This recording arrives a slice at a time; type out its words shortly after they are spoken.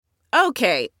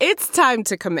Okay, it's time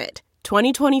to commit.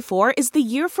 2024 is the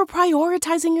year for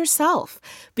prioritizing yourself.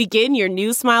 Begin your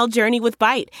new smile journey with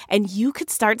Byte, and you could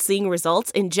start seeing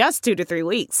results in just 2 to 3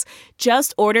 weeks.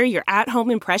 Just order your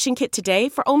at-home impression kit today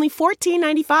for only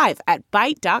 $14.95 at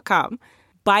Byte.com.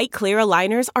 Byte Clear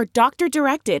aligners are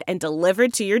doctor-directed and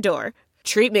delivered to your door.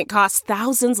 Treatment costs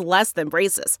thousands less than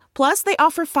braces. Plus, they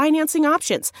offer financing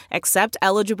options, accept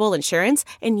eligible insurance,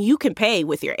 and you can pay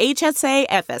with your HSA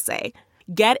FSA.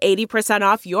 Get 80%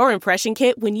 off your impression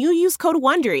kit when you use code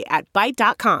WONDERY at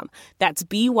Byte.com. That's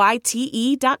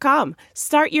BYTE.com.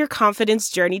 Start your confidence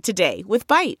journey today with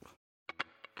Byte.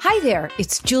 Hi there,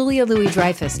 it's Julia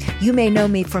Louis-Dreyfus. You may know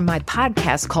me from my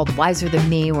podcast called Wiser Than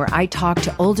Me, where I talk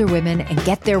to older women and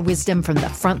get their wisdom from the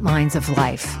front lines of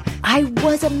life. I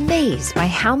was amazed by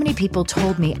how many people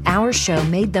told me our show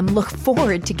made them look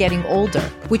forward to getting older,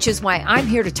 which is why I'm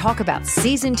here to talk about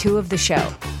season 2 of the show.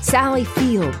 Sally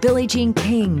Field, Billie Jean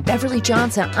King, Beverly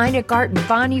Johnson, Ina Garten,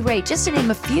 Bonnie Raitt, just to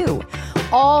name a few.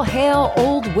 All hail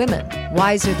old women.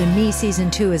 Wiser Than Me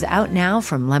season 2 is out now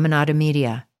from Lemonada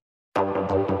Media.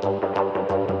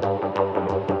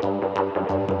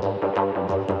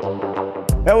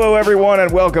 Hello, everyone,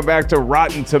 and welcome back to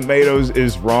Rotten Tomatoes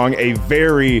is Wrong, a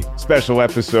very special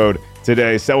episode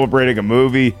today celebrating a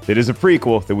movie that is a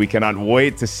prequel that we cannot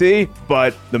wait to see,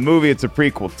 but the movie it's a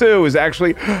prequel to is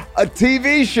actually a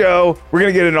TV show. We're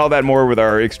going to get into all that more with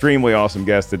our extremely awesome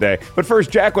guest today. But first,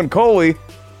 Jacqueline Coley,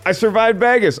 I survived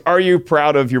Vegas. Are you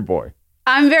proud of your boy?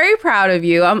 I'm very proud of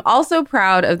you. I'm also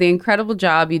proud of the incredible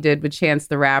job you did with Chance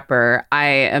the Rapper. I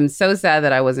am so sad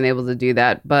that I wasn't able to do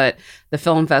that, but the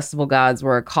film festival gods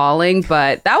were calling.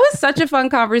 But that was such a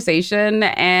fun conversation.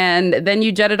 And then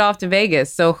you jetted off to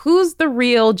Vegas. So who's the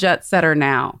real jet setter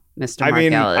now, Mr.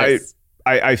 Mark-Ellis?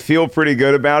 I feel pretty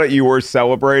good about it. You were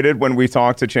celebrated when we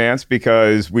talked to Chance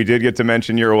because we did get to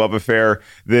mention your love affair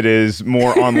that is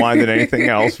more online than anything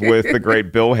else with the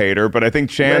great Bill Hader. But I think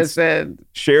Chance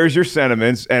shares your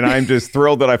sentiments, and I'm just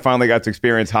thrilled that I finally got to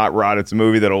experience Hot Rod. It's a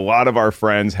movie that a lot of our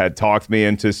friends had talked me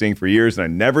into seeing for years, and I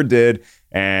never did.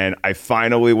 And I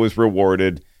finally was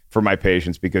rewarded for my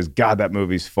patience because, God, that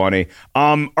movie's funny.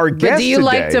 Our guest But do you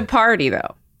like to party,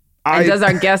 though? And does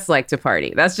our guest like to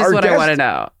party? That's just what I want to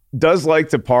know. Does like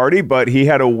to party, but he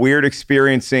had a weird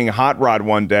experience seeing Hot Rod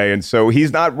one day, and so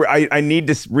he's not. I need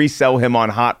to resell him on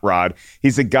Hot Rod.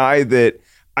 He's a guy that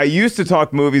I used to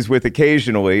talk movies with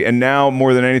occasionally, and now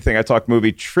more than anything, I talk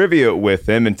movie trivia with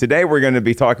him. And today we're going to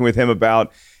be talking with him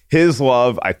about his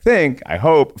love, I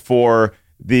hope, for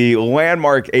the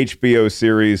landmark HBO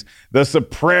series, The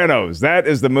Sopranos. That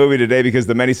is the movie today because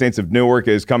The Many Saints of Newark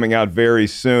is coming out very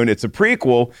soon. It's a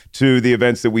prequel to the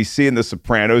events that we see in The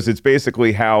Sopranos. It's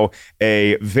basically how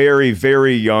a very,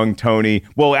 very young Tony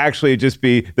will actually just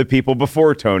be the people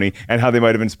before Tony and how they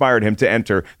might have inspired him to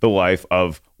enter the life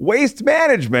of waste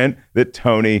management that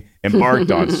Tony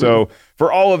embarked on. So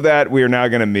for all of that, we are now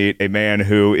going to meet a man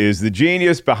who is the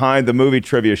genius behind the movie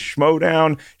trivia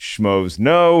Schmodown. Schmoes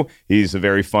Know. He's a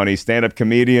very funny stand-up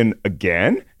comedian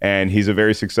again, and he's a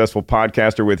very successful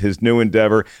podcaster with his new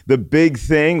endeavor, The Big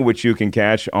Thing, which you can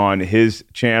catch on his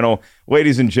channel.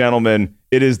 Ladies and gentlemen,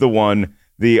 it is the one,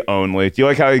 the only. Do you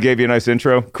like how he gave you a nice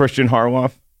intro, Christian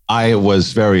Harloff? I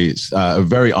was very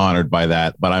honored by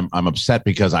that, but I'm upset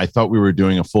because I thought we were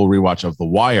doing a full rewatch of The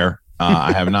Wire.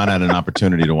 I have not had an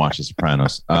opportunity to watch The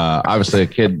Sopranos. Obviously, a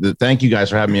kid. Thank you guys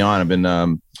for having me on. I've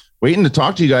been waiting to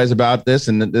talk to you guys about this,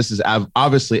 and this is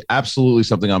obviously absolutely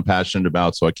something I'm passionate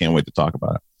about, so I can't wait to talk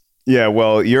about it. Yeah,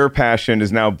 well, your passion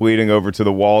is now bleeding over to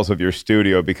the walls of your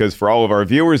studio because for all of our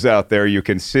viewers out there, you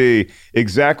can see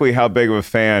exactly how big of a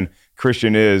fan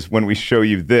Christian is when we show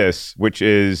you this, which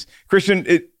is Christian.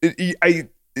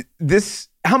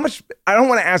 How much? I don't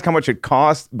want to ask how much it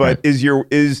costs, but is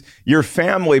your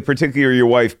family, particularly your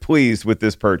wife, pleased with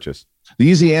this purchase? The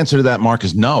easy answer to that, Mark,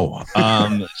 is no.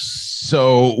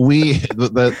 So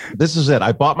this is it.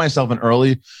 I bought myself an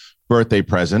early birthday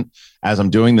present as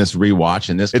I'm doing this rewatch,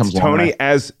 and this comes Tony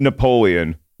as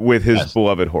Napoleon with his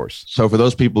beloved horse. So for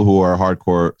those people who are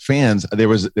hardcore fans, there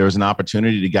was an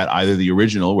opportunity to get either the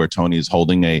original where Tony is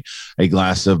holding a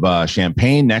glass of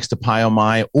champagne next to Pio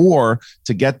Mai, or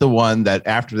to get the one that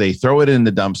after they throw it in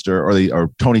the dumpster or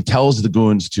Tony tells the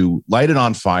goons to light it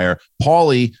on fire,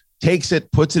 Paulie takes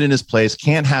it, puts it in his place,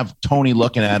 can't have Tony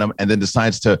looking at him, and then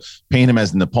decides to paint him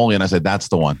as Napoleon. I said, that's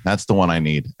the one. That's the one I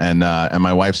need. And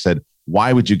my wife said,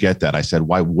 why would you get that? I said,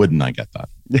 why wouldn't I get that?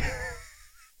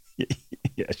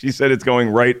 Yeah, she said it's going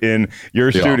right in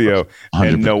your studio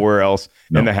and nowhere else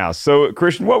in the house. So,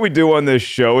 Christian, what we do on this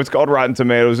show, it's called Rotten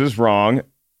Tomatoes is Wrong.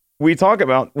 We talk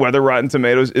about whether Rotten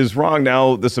Tomatoes is wrong.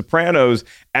 Now, The Sopranos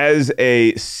as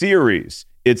a series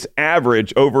its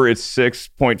average over its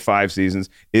 6.5 seasons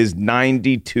is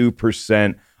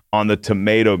 92% on the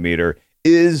tomato meter.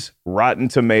 Is Rotten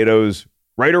Tomatoes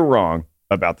right or wrong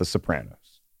about The Sopranos?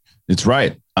 It's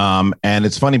right. And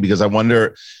it's funny because I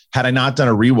wonder, had I not done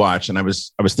a rewatch, and I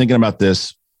was thinking about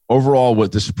this overall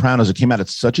with The Sopranos, it came out at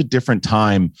such a different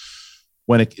time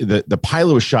when the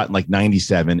pilot was shot in like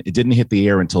 97. It didn't hit the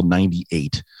air until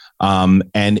 98.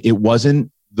 And it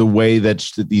wasn't the way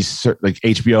that these like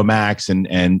HBO Max and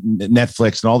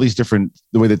Netflix and all these different,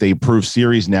 the way that they approve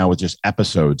series now with just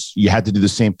episodes. You had to do the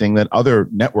same thing that other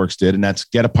networks did, and that's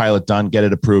get a pilot done, get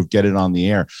it approved, get it on the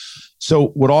air. So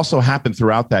what also happened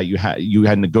throughout that, you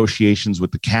had negotiations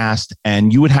with the cast,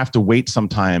 and you would have to wait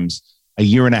sometimes a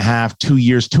year and a half, 2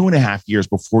 years, 2.5 years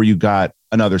before you got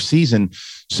another season.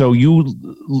 So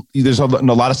there's a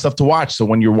lot of stuff to watch. So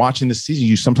when you're watching the season,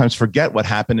 you sometimes forget what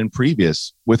happened in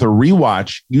previous. With a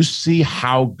rewatch, you see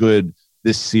how good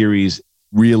this series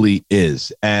really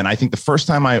is. And I think the first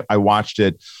time I watched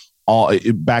it,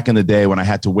 back in the day when I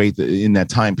had to wait in that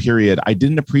time period, I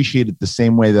didn't appreciate it the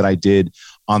same way that I did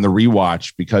on the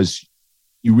rewatch, because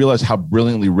you realize how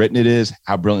brilliantly written it is,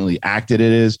 how brilliantly acted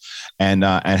it is, and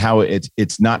how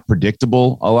it's not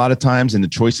predictable a lot of times, and the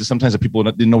choices sometimes that people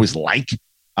didn't always like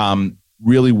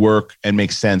really work and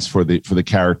make sense for the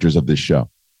characters of this show.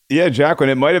 Yeah,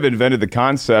 Jacqueline, it might have invented the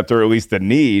concept, or at least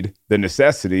the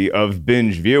necessity of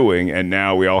binge viewing, and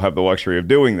now we all have the luxury of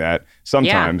doing that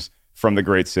sometimes from the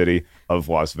great city of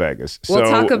Las Vegas. We'll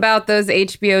talk about those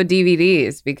HBO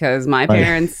DVDs, because my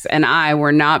parents and I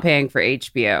were not paying for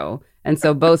HBO. And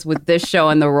so both with this show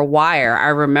and The Wire, I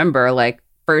remember like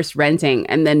first renting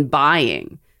and then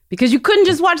buying, because you couldn't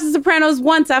just watch The Sopranos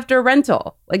once after a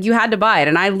rental. Like you had to buy it.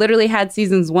 And I literally had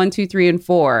seasons 1, 2, 3, and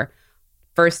 4,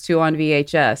 first 2 on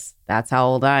VHS. That's how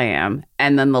old I am.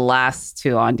 And then the last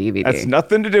 2 on DVD. That's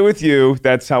nothing to do with you.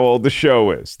 That's how old the show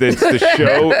is. The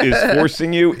show is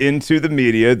forcing you into the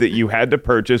media that you had to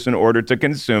purchase in order to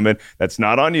consume it. That's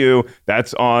not on you.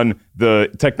 That's on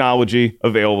the technology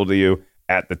available to you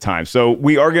at the time. So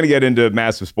we are going to get into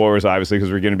massive spoilers, obviously,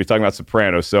 because we're going to be talking about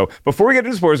Sopranos. So before we get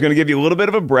into spoilers, I'm going to give you a little bit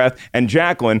of a breath. And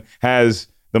Jacqueline has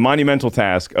the monumental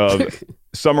task of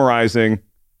summarizing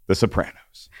The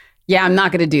Sopranos. Yeah, I'm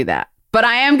not going to do that, but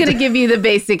I am going to give you the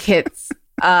basic hits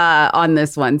on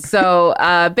this one. So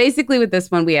basically with this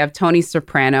one, we have Tony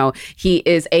Soprano. He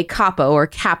is a capo or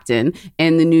captain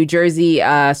in the New Jersey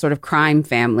sort of crime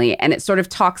family. And it sort of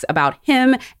talks about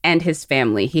him and his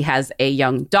family. He has a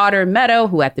young daughter, Meadow,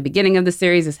 who at the beginning of the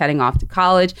series is heading off to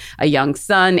college. A young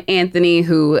son, Anthony,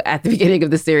 who at the beginning of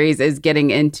the series is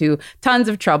getting into tons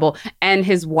of trouble. And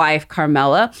his wife,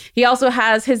 Carmela. He also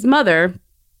has his mother,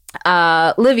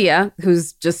 Livia,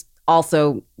 who's just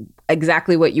also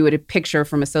exactly what you would picture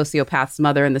from a sociopath's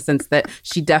mother, in the sense that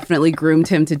she definitely groomed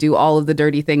him to do all of the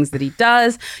dirty things that he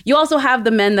does. You also have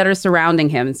the men that are surrounding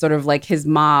him and sort of like his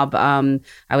mob,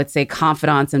 I would say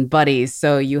confidants and buddies.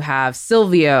 So you have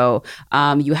Silvio,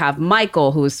 you have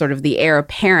Michael, who is sort of the heir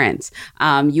apparent.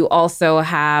 You also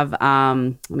have,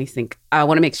 let me think. I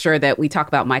want to make sure that we talk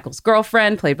about Michael's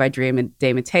girlfriend, played by Drea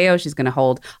De Matteo. She's going to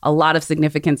hold a lot of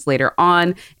significance later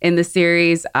on in the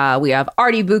series. We have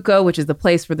Artie Bucco, which is the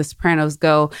place where the Sopranos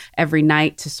go every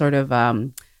night to sort of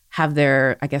have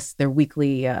their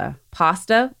weekly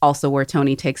pasta. Also where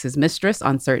Tony takes his mistress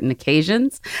on certain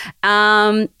occasions.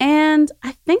 And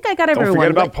I think I got everyone. Don't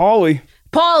forget about Paulie.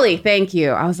 Paulie, thank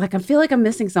you. I was like, I feel like I'm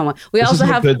missing someone. This is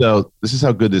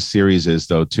how good this series is,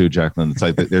 though, too, Jacqueline. It's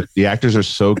like the actors are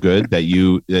so good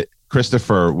that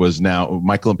Christopher was now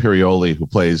Michael Imperioli, who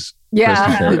plays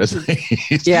Christopher.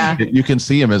 Yeah, you can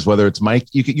see him as whether it's Mike.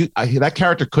 That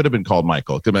character could have been called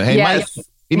Michael. It could have been, hey, yes.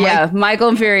 Mike.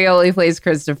 Michael Imperioli plays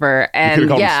Christopher, and you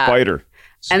could have called him Spider.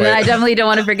 And then I definitely don't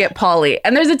want to forget Paulie.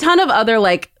 And there's a ton of other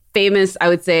like famous, I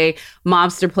would say,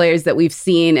 mobster players that we've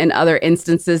seen in other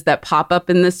instances that pop up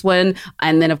in this one.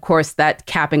 And then, of course, that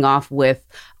capping off with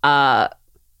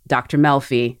Dr.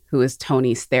 Melfi, who is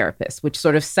Tony's therapist, which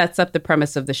sort of sets up the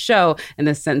premise of the show in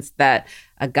the sense that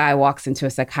a guy walks into a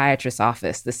psychiatrist's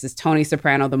office. This is Tony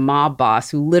Soprano, the mob boss,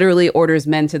 who literally orders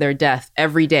men to their death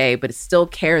every day, but still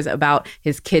cares about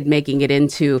his kid making it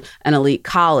into an elite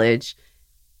college,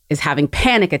 is having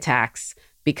panic attacks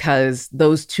because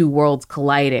those two worlds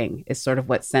colliding is sort of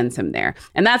what sends him there.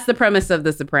 And that's the premise of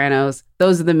The Sopranos.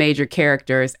 Those are the major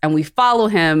characters. And we follow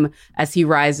him as he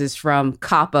rises from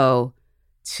capo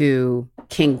to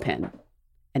kingpin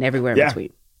and everywhere in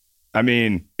between. I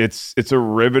mean, it's a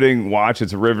riveting watch.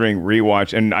 It's a riveting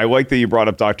rewatch. And I like that you brought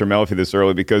up Dr. Melfi this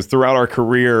early, because throughout our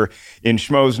career in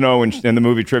Schmoes Know and in the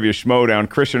movie Trivia Schmoedown,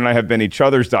 Christian and I have been each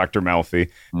other's Dr. Melfi.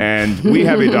 And we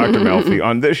have a Dr. Melfi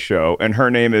on this show, and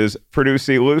her name is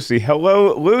Producer Lucy.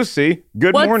 Hello, Lucy.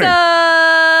 Good morning.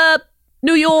 What's up,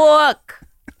 New York?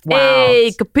 Wow.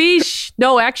 Hey, capiche?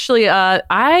 No, actually,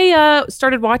 I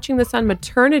started watching this on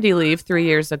maternity leave 3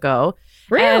 years ago.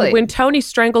 Really? And when Tony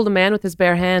strangled a man with his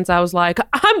bare hands, I was like,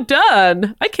 I'm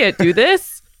done. I can't do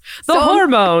this. The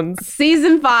hormones.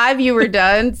 Season 5, you were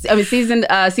done. I mean, season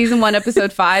 1,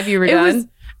 episode 5, you were done.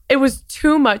 It was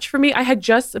too much for me. I had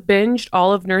just binged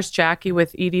all of Nurse Jackie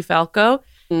with Edie Falco.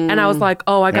 And I was like,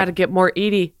 oh, I got to get more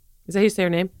Edie. Is that how you say her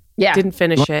name? Yeah. Didn't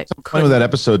finish it. Funny with that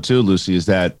episode too, Lucy, is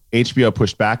that HBO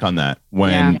pushed back on that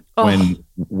when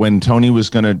Tony was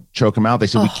going to choke him out. They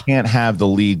said we can't have the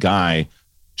lead guy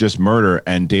just murder,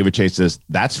 and David Chase says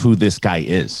that's who this guy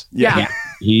is. Yeah.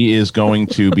 He is going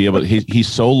to be able to, he's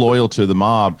so loyal to the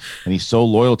mob, and he's so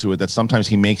loyal to it that sometimes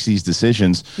he makes these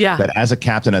decisions that as a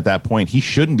captain at that point, he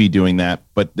shouldn't be doing that.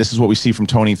 But this is what we see from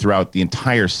Tony throughout the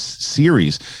entire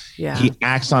series. Yeah. He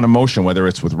acts on emotion, whether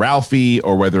it's with Ralphie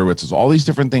or whether it's all these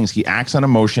different things. He acts on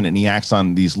emotion, and he acts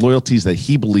on these loyalties that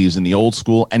he believes in the old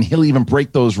school, and he'll even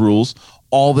break those rules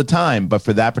all the time. But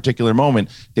for that particular moment,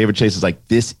 David Chase is like,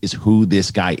 this is who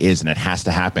this guy is, and it has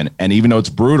to happen. And even though it's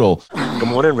brutal. Good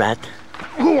morning, Rat.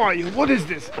 Who are you? What is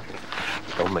this?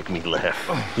 Don't make me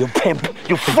laugh. You pimp.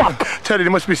 You fuck. Teddy,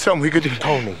 there must be something we could do.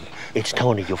 Tony. It's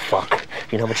Tony, you fuck.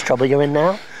 You know how much trouble you're in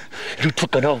now? You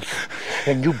took an oath,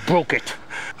 and you broke it.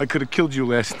 I could have killed you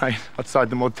last night outside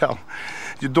the motel.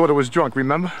 Your daughter was drunk,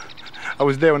 remember? I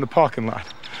was there in the parking lot.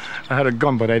 I had a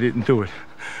gun, but I didn't do it.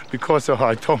 Because of her,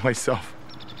 I told myself,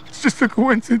 it's just a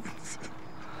coincidence.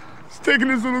 It's taking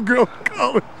this little girl to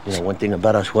college. You know, one thing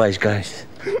about us wise guys,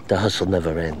 the hustle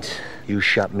never ends. You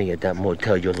shot me at that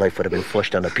motel, your life would have been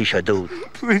flushed on a piece of dude.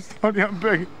 Please, Tony, I'm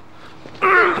begging.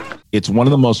 It's one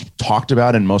of the most talked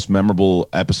about and most memorable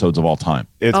episodes of all time.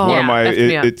 It's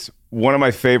it's one of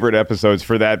my favorite episodes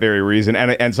for that very reason,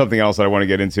 and something else that I want to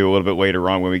get into a little bit later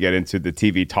on when we get into the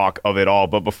TV talk of it all.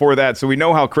 But before that, so we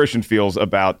know how Christian feels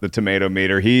about the tomato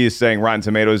meter. He is saying Rotten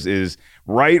Tomatoes is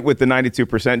right with the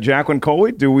 92%. Jacqueline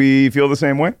Coley, do we feel the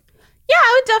same way? Yeah,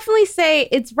 I would definitely say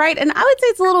it's right. And I would say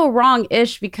it's a little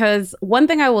wrong-ish, because one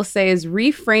thing I will say is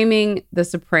reframing The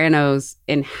Sopranos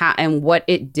and what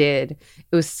it did.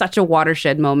 It was such a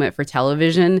watershed moment for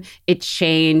television. It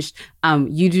changed.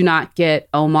 You do not get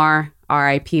Omar,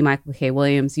 R.I.P. Michael K.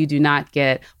 Williams. You do not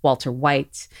get Walter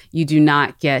White. You do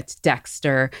not get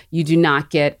Dexter. You do not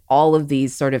get all of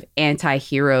these sort of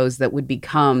anti-heroes that would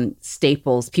become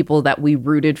staples, people that we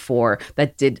rooted for,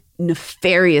 that did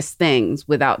nefarious things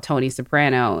without Tony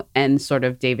Soprano, and sort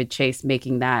of David Chase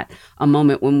making that a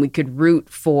moment when we could root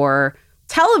for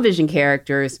television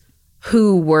characters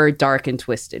who were dark and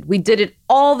twisted. We did it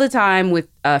all the time with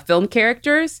film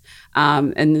characters,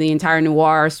 and the entire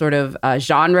noir sort of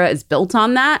genre is built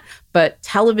on that. But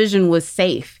television was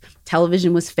safe.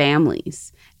 Television was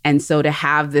families. And so to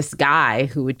have this guy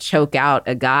who would choke out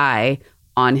a guy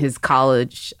on his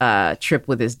college trip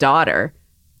with his daughter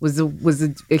was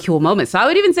a cool moment. So I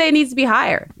would even say it needs to be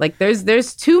higher. Like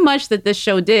there's too much that this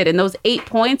show did, and those 8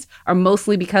 points are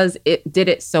mostly because it did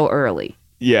it so early.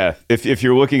 Yeah, if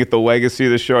you're looking at the legacy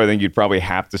of the show, I think you'd probably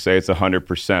have to say it's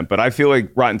 100%. But I feel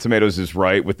like Rotten Tomatoes is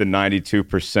right with the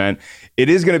 92%. It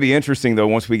is going to be interesting, though,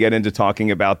 once we get into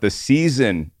talking about the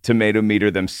season tomato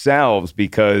meter themselves,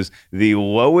 because the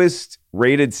lowest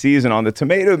rated season on the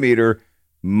tomato meter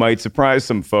might surprise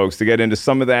some folks. To get into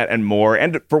some of that and more,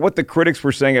 and for what the critics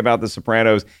were saying about The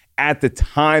Sopranos at the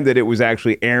time that it was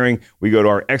actually airing, we go to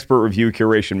our expert review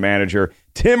curation manager,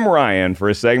 Tim Ryan, for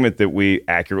a segment that we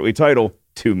accurately title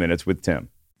 2 Minutes with Tim.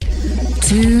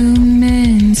 2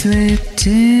 Minutes with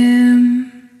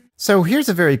Tim. So here's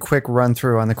a very quick run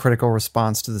through on the critical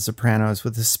response to The Sopranos,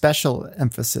 with a special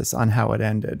emphasis on how it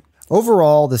ended.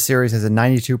 Overall, the series has a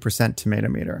 92% tomato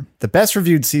meter. The best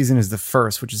reviewed season is the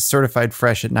first, which is certified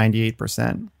fresh at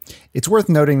 98%. It's worth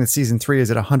noting that season 3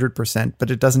 is at 100%, but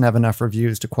it doesn't have enough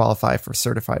reviews to qualify for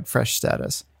certified fresh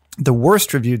status. The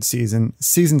worst reviewed season,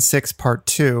 season 6 part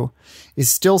 2, is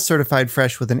still certified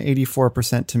fresh with an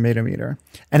 84% tomato meter.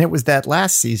 And it was that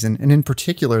last season, and in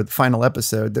particular the final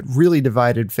episode, that really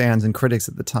divided fans and critics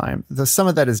at the time, though some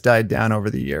of that has died down over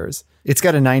the years. It's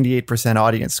got a 98%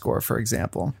 audience score, for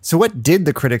example. So what did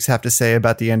the critics have to say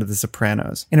about the end of The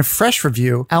Sopranos? In a fresh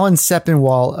review, Alan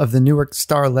Sepinwall of the Newark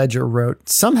Star Ledger wrote,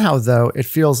 "Somehow, though, it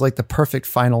feels like the perfect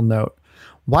final note.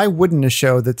 Why wouldn't a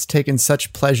show that's taken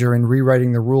such pleasure in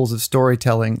rewriting the rules of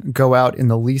storytelling go out in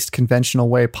the least conventional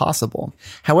way possible?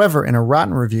 However, in a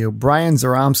rotten review, Brian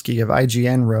Zaromsky of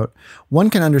IGN wrote, "One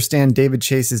can understand David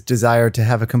Chase's desire to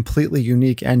have a completely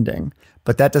unique ending,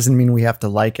 but that doesn't mean we have to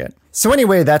like it." So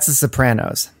anyway, that's The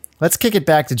Sopranos. Let's kick it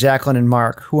back to Jacqueline and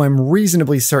Mark, who I'm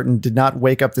reasonably certain did not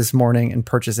wake up this morning and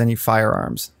purchase any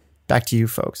firearms. Back to you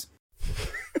folks.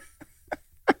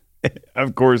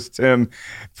 Of course, Tim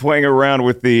playing around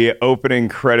with the opening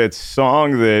credits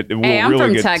song that will I'm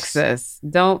really from Texas.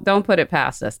 Don't put it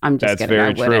past us. I'm just That's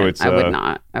kidding. very true.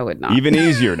 I would not. Even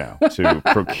easier now to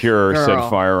procure said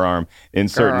firearm in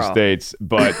certain states.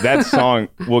 But that song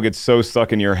will get so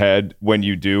stuck in your head when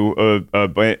you do.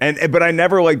 But I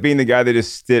never like being the guy that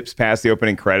just skips past the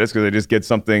opening credits because I just get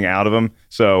something out of them.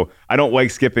 So I don't like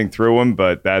skipping through them.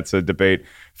 But that's a debate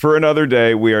for another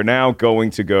day. We are now going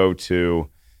to go to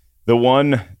the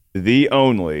one, the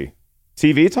only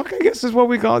TV talk, I guess is what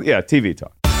we call it. Yeah, TV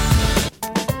talk.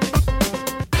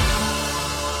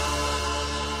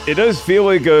 It does feel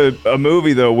like a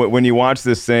movie, though, when you watch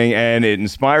this thing, and it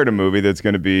inspired a movie that's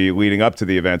going to be leading up to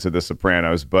the events of The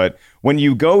Sopranos. But when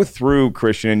you go through,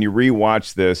 Christian, and you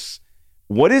rewatch this,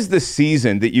 what is the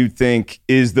season that you think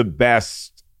is the best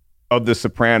of The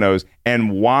Sopranos,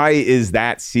 and why is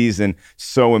that season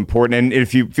so important? And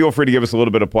if you feel free to give us a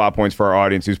little bit of plot points for our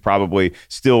audience who's probably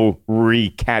still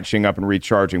catching up and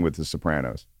recharging with The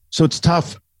Sopranos. So it's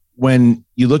tough when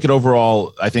you look at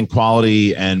overall, I think,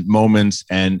 quality and moments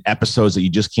and episodes that you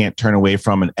just can't turn away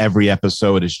from, and every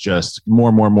episode is just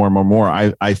more.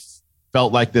 I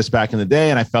felt like this back in the day,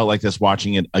 and I felt like this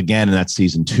watching it again, and that's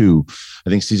season 2. I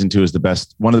think season 2 is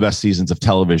one of the best seasons of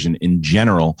television in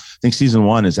general. I think season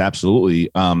 1 is absolutely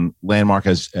landmark,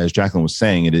 as Jacqueline was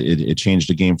saying. It changed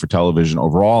the game for television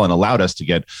overall and allowed us to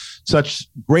get such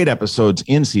great episodes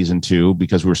in season 2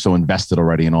 because we were so invested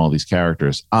already in all these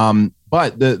characters.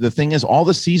 But the thing is, all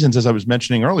the seasons, as I was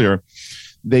mentioning earlier,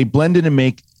 they blend in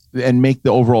and make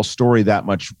the overall story that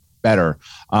much better.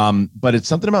 But it's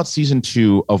something about season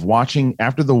 2 of watching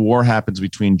after the war happens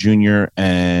between Junior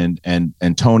and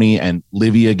Tony and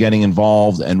Livia getting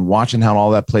involved and watching how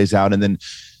all that plays out. And then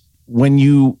when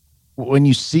you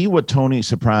see what Tony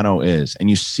Soprano is, and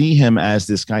you see him as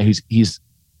this guy he's a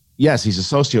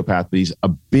sociopath, but he's a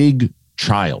big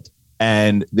child.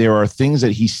 And there are things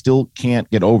that he still can't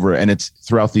get over. And it's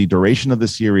throughout the duration of the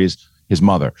series, his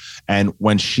mother. And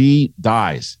when she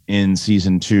dies in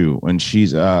season 2, when she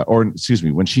is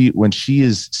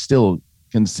still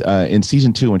in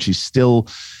season 2, when she's still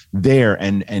there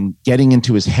and getting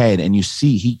into his head, and you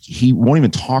see he won't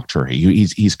even talk to her.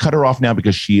 He's cut her off now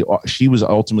because she was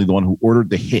ultimately the one who ordered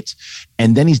the hit.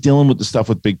 And then he's dealing with the stuff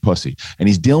with Big Pussy, and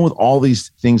he's dealing with all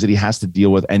these things that he has to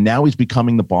deal with. And now he's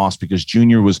becoming the boss because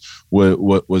Junior was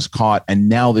caught, and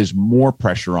now there's more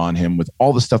pressure on him with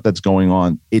all the stuff that's going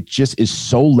on. It just is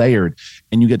so layered,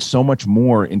 and you get so much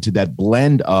more into that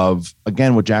blend of,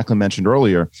 again, what Jacqueline mentioned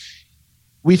earlier.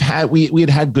 We had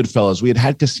Goodfellas, we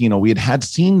had Casino, we had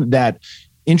seen that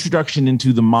introduction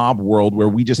into the mob world where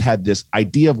we just had this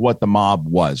idea of what the mob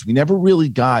was. We never really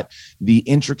got the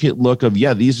intricate look of,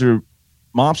 these are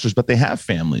mobsters, but they have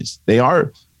families. They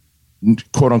are,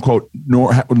 quote unquote,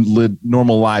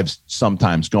 normal lives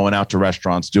sometimes, going out to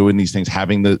restaurants, doing these things,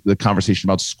 having the conversation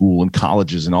about school and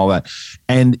colleges and all that.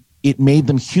 And it made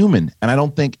them human. And I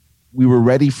don't think we were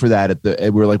ready for that. We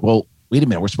were like, well, wait a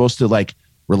minute, we're supposed to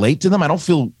relate to them. I don't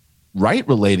feel right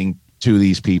relating to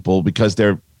these people because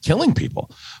they're killing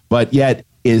people. But yet,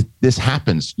 this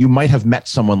happens. You might have met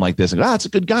someone like this, and that's a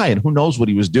good guy, and who knows what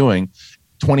he was doing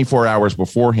 24 hours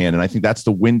beforehand. And I think that's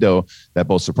the window that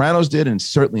both Sopranos did, and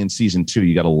certainly in season 2,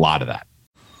 you got a lot of that.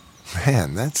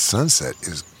 Man, that sunset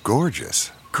is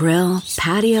gorgeous. Grill,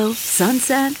 patio,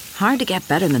 sunset. Hard to get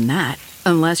better than that.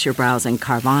 Unless you're browsing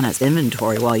Carvana's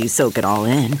inventory while you soak it all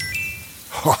in.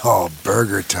 Oh,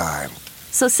 burger time.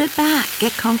 So sit back,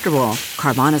 get comfortable.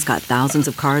 Carvana's got thousands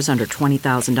of cars under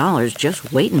 $20,000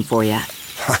 just waiting for you.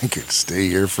 I could stay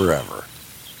here forever.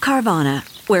 Carvana,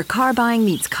 where car buying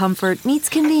meets comfort, meets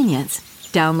convenience.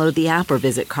 Download the app or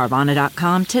visit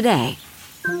Carvana.com today.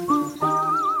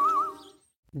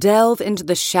 Delve into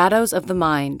the shadows of the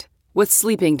mind with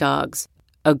Sleeping Dogs,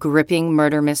 a gripping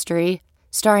murder mystery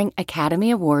starring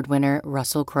Academy Award winner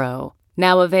Russell Crowe.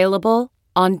 Now available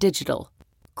on digital.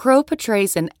 Crowe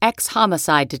portrays an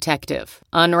ex-homicide detective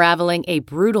unraveling a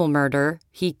brutal murder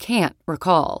he can't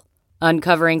recall.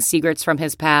 Uncovering secrets from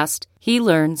his past, he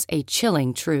learns a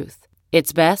chilling truth.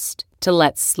 It's best to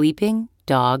let sleeping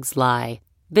dogs lie.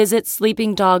 Visit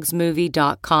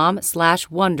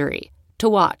sleepingdogsmovie.com/Wondery to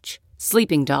watch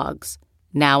Sleeping Dogs,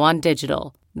 now on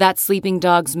digital. That's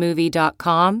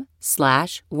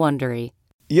sleepingdogsmovie.com/Wondery.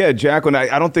 Yeah, Jacqueline,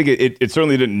 I don't think it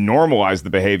certainly didn't normalize the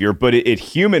behavior, but it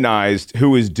humanized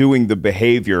who is doing the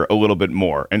behavior a little bit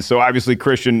more. And so obviously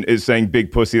Christian is saying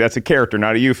big pussy. That's a character,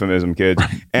 not a euphemism, kids.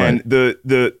 And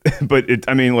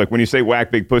I mean, look, when you say whack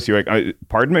big pussy, you're like,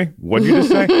 pardon me? What did you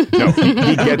just say? No,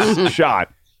 he gets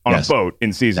shot on a boat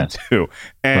in season 2.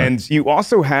 And you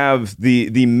also have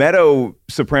the Meadow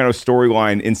Soprano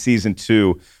storyline in season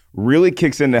 2 really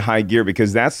kicks into high gear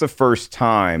because that's the first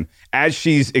time, as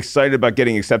she's excited about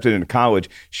getting accepted into college,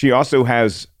 she also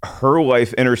has her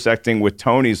life intersecting with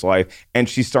Tony's life, and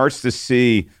she starts to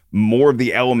see more of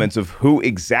the elements of who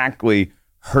exactly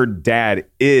her dad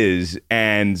is.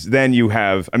 And then you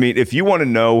have, I mean, if you want to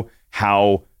know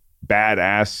how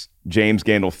badass James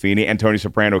Gandolfini and Tony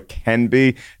Soprano can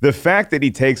be, the fact that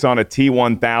he takes on a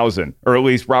T-1000, or at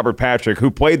least Robert Patrick, who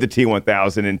played the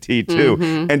T-1000 in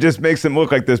T2, and just makes him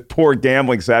look like this poor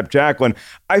gambling sap. Jacqueline,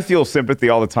 I feel sympathy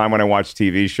all the time when I watch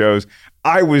TV shows.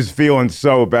 I was feeling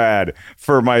so bad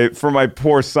for my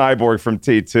poor cyborg from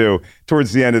T2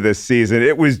 towards the end of this season.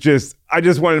 It was just, I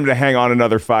just wanted him to hang on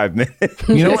another 5 minutes.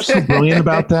 You know what's so brilliant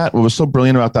about that? What was so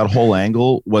brilliant about that whole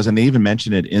angle was, and they even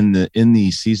mentioned it in the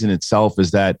season itself,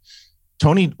 is that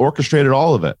Tony orchestrated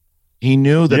all of it. He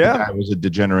knew that the guy was a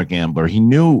degenerate gambler. He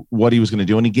knew what he was going to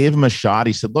do, and he gave him a shot.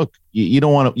 He said, "Look, you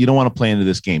don't want to play into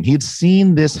this game." He had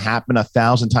seen this happen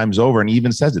 1,000 times over, and he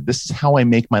even says it. This is how I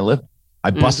make my living. I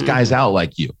bust guys out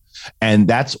like you. And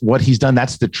that's what he's done.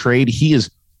 That's the trade. He is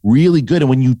really good. And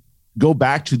when you go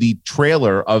back to the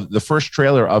first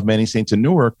trailer of Many Saints in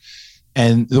Newark,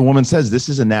 and the woman says, this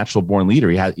is a natural born leader.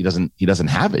 He doesn't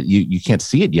have it. You can't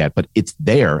see it yet, but it's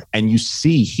there. And you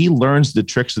see, he learns the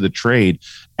tricks of the trade.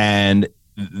 And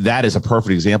that is a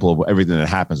perfect example of everything that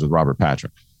happens with Robert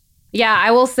Patrick. Yeah,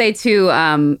 I will say too,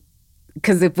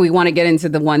 because if we want to get into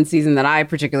the one season that I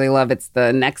particularly love, it's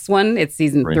the next one. It's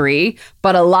season 3.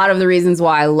 But a lot of the reasons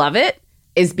why I love it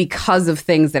is because of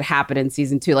things that happen in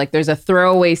season 2. Like there's a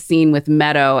throwaway scene with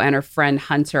Meadow and her friend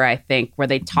Hunter, I think, where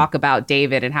they talk about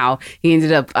David and how he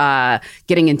ended up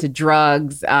getting into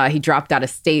drugs. He dropped out of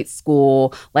state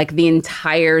school. Like the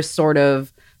entire sort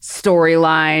of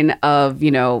storyline of,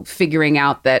 figuring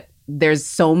out that there's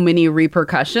so many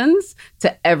repercussions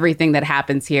to everything that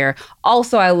happens here.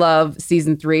 Also, I love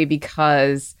season 3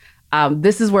 because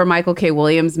this is where Michael K.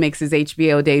 Williams makes his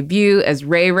HBO debut as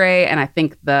Ray Ray. And I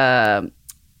think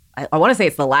I want to say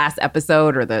it's the last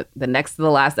episode or the next to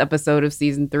the last episode of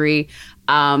season 3.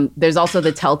 There's also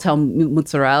the Telltale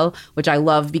Mozzarella, which I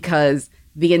love because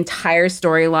the entire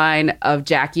storyline of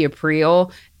Jackie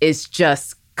Aprile is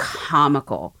just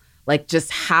comical. Like just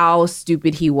how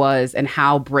stupid he was and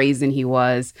how brazen he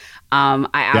was. I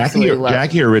absolutely love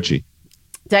Jackie or Richie?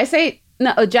 Did I say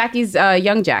no? Jackie's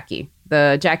young Jackie,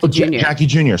 the Jackie Jr. Jackie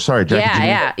Jr. Sorry, Jackie Jr.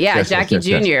 Yeah, Yes, Jackie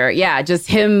yes. Jr. Yeah, just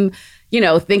him,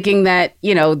 thinking that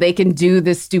they can do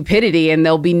this stupidity and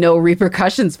there'll be no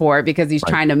repercussions for it because he's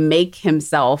trying to make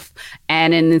himself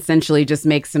and essentially just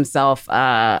makes himself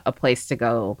a place to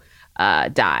go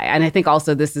die. And I think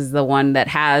also this is the one that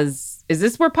has. Is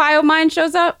this where Pio Mine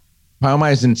shows up? Pio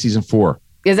Mine is in season 4.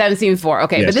 Is that in season 4?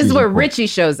 Okay, but this is where Richie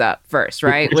shows up first,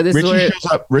 right?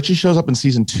 Richie shows up in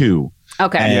season 2.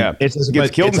 Okay, yeah,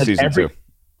 gets killed in season 2.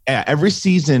 Yeah, every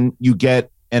season you get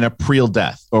an Aprile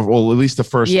death, or at least the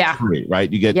first 3,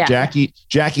 right? You get Jackie,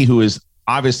 who is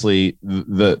obviously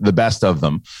the best of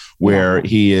them, where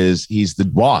he's the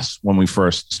boss when we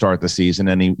first start the season,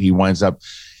 and he winds up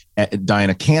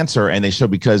dying of cancer, and they show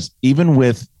because even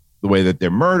with the way that they're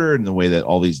murdered and the way that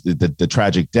all these the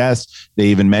tragic deaths, they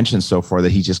even mentioned so far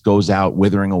that he just goes out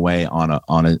withering away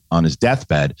on his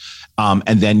deathbed.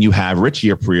 And then you have Richie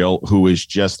Aprile, who is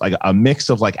just like a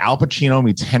mix of like Al Pacino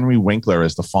meets Henry Winkler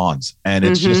as the Fonz, and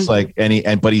it's just like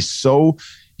but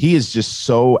he is just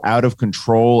so out of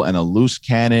control and a loose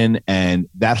cannon, and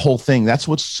that whole thing. That's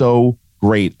what's so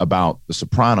great about The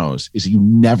Sopranos is you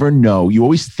never know. You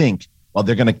always think, well,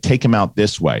 they're going to take him out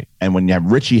this way. And when you have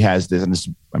Richie has this, and this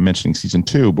I'm mentioning season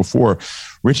 2 before,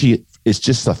 Richie is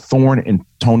just a thorn in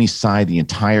Tony's side the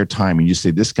entire time. And you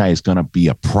say, this guy is going to be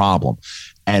a problem.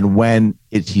 And when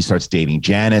he starts dating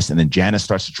Janice, and then Janice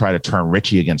starts to try to turn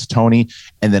Richie against Tony.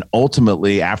 And then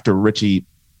ultimately, after Richie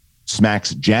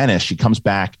smacks Janice, she comes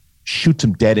back, shoots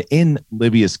him dead in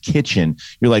Livia's kitchen.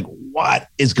 You're like, what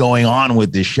is going on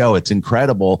with this show? It's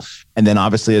incredible. And then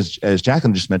obviously, as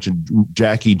Jacqueline just mentioned,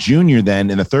 Jackie Jr.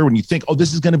 then in the third one, you think, oh,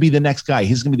 this is going to be the next guy.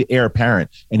 He's going to be the heir apparent.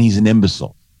 And he's an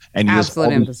imbecile. And he does all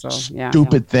these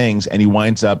stupid things. And he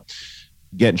winds up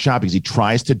getting shot because he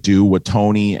tries to do what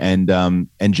Tony and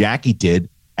Jackie did.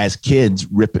 as kids,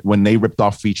 when they ripped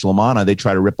off Feach Lamana, they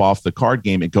try to rip off the card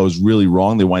game. It goes really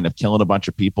wrong. They wind up killing a bunch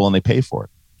of people and they pay for it.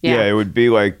 Yeah, it would be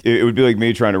like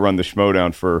me trying to run the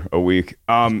Schmodown for a week.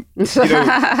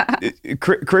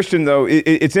 Christian, though,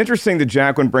 it's interesting that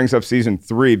Jacqueline brings up season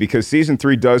 3 because season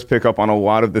 3 does pick up on a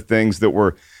lot of the things that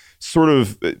were sort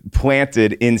of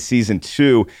planted in season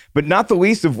 2, but not the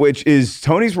least of which is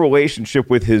Tony's relationship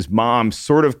with his mom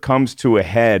sort of comes to a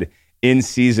head in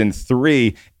season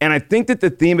 3. And I think that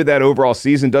the theme of that overall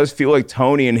season does feel like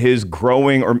Tony and his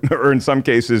growing or in some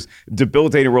cases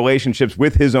debilitating relationships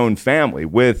with his own family,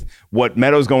 with what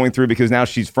Meadow's going through because now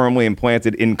she's firmly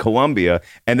implanted in Colombia.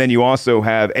 And then you also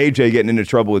have AJ getting into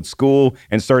trouble at school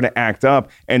and starting to act up.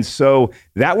 And so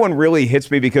that one really hits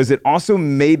me because it also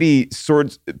maybe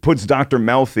sort of puts Dr.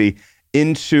 Melfi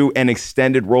into an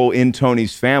extended role in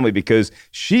Tony's family because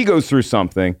she goes through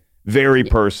something very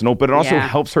personal, but it also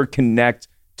helps her connect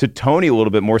to Tony a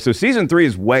little bit more. So season 3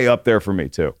 is way up there for me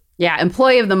too. Yeah,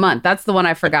 Employee of the Month. That's the one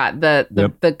I forgot.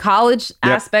 The college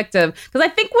aspect of, because I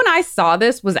think when I saw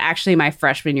this was actually my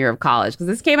freshman year of college, because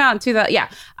this came out in 2000. Yeah,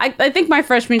 I think my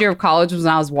freshman year of college was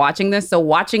when I was watching this. So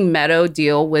watching Meadow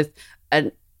deal with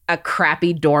a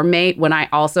crappy dorm mate when I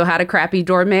also had a crappy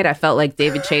dorm mate, I felt like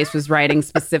David Chase was writing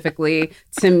specifically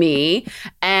to me.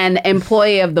 And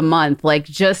Employee of the Month, like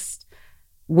just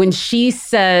when she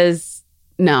says,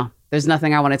 no, there's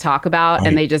nothing I want to talk about,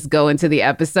 and they just go into the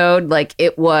episode, like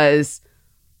it was,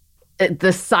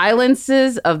 the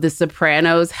silences of The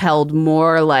Sopranos held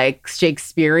more like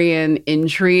Shakespearean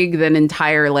intrigue than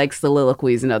entire like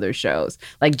soliloquies in other shows.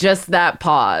 Like just that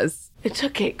pause. It's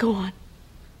okay, go on.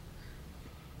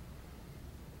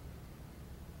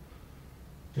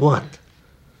 What?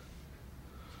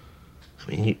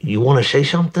 I mean, you want to say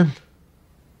something?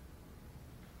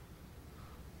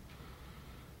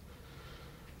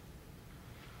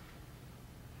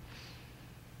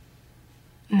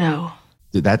 No.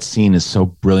 That scene is so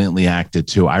brilliantly acted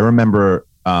too. I remember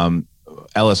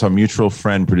Ellis, our mutual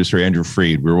friend, producer Andrew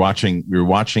Freed. We were watching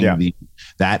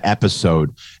that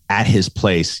episode at his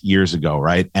place years ago,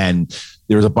 right? And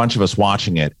there was a bunch of us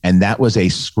watching it, and that was a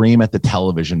scream at the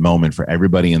television moment for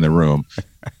everybody in the room.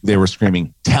 They were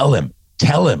screaming, "Tell him!"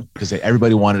 Because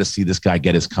everybody wanted to see this guy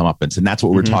get his comeuppance. And that's what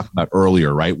we were talking about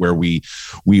earlier, right? Where we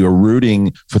were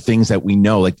rooting for things that we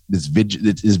know, like this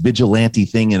vigilante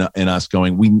thing in us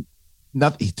going,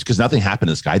 because nothing happened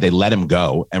to this guy. They let him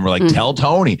go. And we're like, tell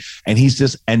Tony. And he's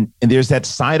just, and there's that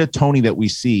side of Tony that we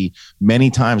see many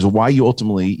times, why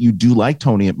you do like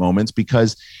Tony at moments,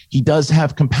 because he does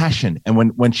have compassion.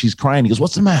 And when she's crying, he goes,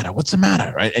 what's the matter? What's the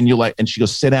matter? Right. And you're like, and she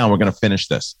goes, sit down. We're going to finish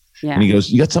this. Yeah. And he goes,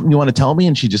 you got something you want to tell me?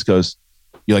 And she just goes,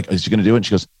 you're like, is she going to do it? And she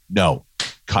goes, no,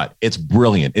 cut. It's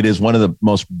brilliant. It is one of the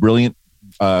most brilliant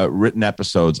written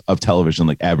episodes of television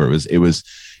like ever. It was,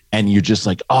 and you're just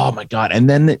like, oh my God. And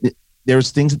then there's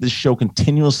things that this show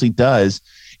continuously does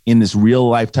in this real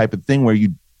life type of thing where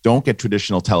you don't get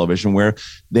traditional television, where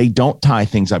they don't tie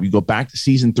things up. You go back to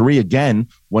season 3 again.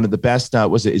 One of the best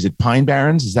is it Pine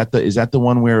Barrens? Is that the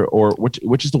one where, or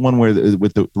which is the one where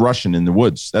with the Russian in the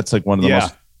woods? That's like one of the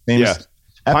most famous.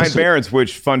 Pine Barrens,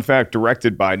 which, fun fact,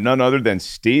 directed by none other than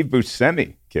Steve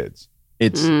Buscemi, kids.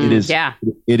 It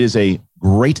is a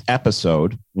great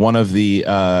episode. One of the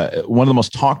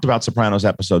most talked about Sopranos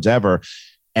episodes ever.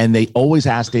 And they always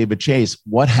ask David Chase,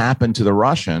 what happened to the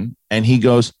Russian? And he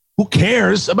goes, who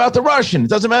cares about the Russian? It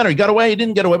doesn't matter. He got away. He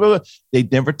didn't get away. Blah, blah. They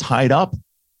never tied up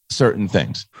certain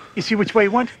things. You see which way he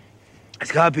went?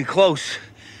 It's gotta be close.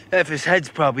 Half his head's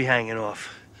probably hanging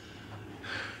off.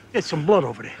 There's some blood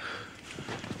over there.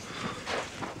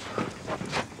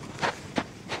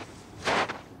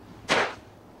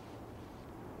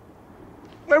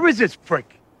 Where is this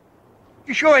prick?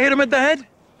 You sure I hit him at the head?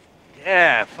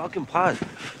 Yeah, fucking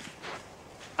positive.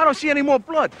 I don't see any more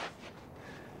blood.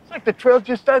 It's like the trail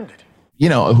just ended. You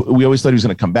know, we always thought he was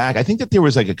going to come back. I think that there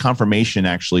was like a confirmation,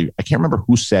 actually. I can't remember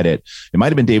who said it. It might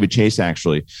have been David Chase,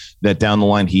 actually, that down the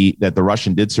line that the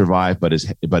Russian did survive, but his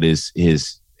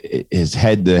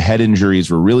head, the head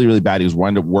injuries were really, really bad. He was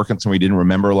wound up working somewhere. He didn't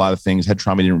remember a lot of things. Head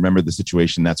trauma. He didn't remember the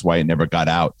situation. That's why it never got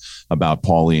out about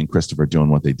Paulie and Christopher doing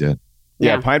what they did.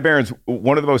 Yeah, Pine Barrens,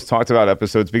 one of the most talked about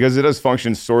episodes because it does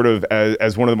function sort of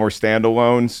as one of the more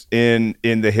standalones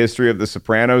in the history of The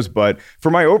Sopranos. But for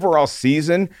my overall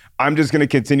season, I'm just going to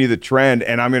continue the trend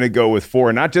and I'm going to go with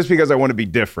 4. Not just because I want to be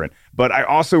different, but I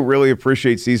also really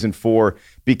appreciate season 4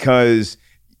 because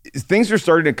things are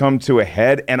starting to come to a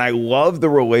head. And I love the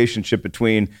relationship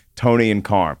between Tony and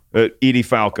Carm, Edie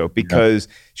Falco, because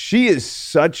she is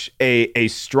such a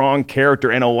strong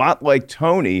character and a lot like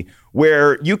Tony,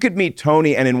 where you could meet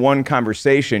Tony and in one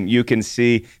conversation, you can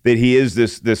see that he is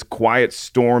this quiet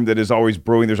storm that is always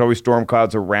brewing. There's always storm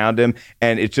clouds around him.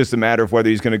 And it's just a matter of whether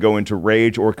he's going to go into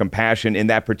rage or compassion in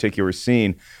that particular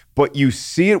scene. But you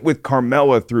see it with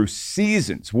Carmela through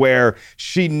seasons where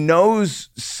she knows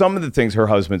some of the things her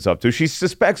husband's up to. She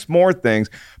suspects more things.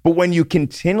 But when you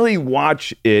continually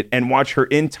watch it and watch her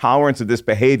intolerance of this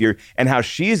behavior and how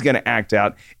she's going to act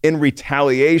out in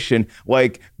retaliation,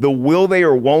 like the will they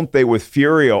or won't they with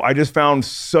Furio, I just found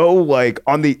so like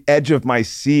on the edge of my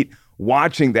seat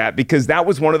watching that, because that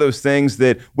was one of those things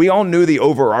that we all knew the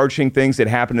overarching things that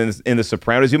happened in The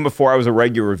Sopranos, even before I was a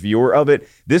regular viewer of it.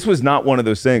 This was not one of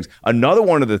those things. Another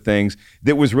one of the things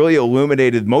that was really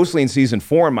illuminated, mostly in season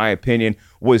 4, in my opinion,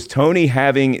 was Tony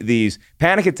having these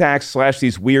panic attacks /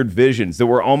 these weird visions that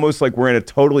were almost like we're in a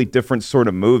totally different sort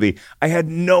of movie. I had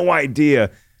no idea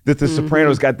that The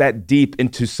Sopranos got that deep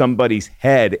into somebody's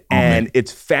head. And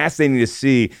it's fascinating to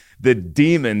see the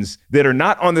demons that are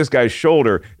not on this guy's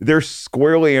shoulder. They're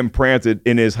squarely implanted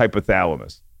in his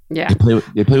hypothalamus. Yeah. They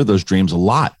play with those dreams a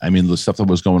lot. I mean, the stuff that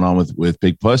was going on with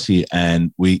Big Pussy,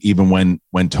 and we even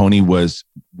when Tony was,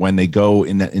 when they go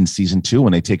in season 2,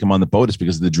 when they take him on the boat, it's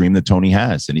because of the dream that Tony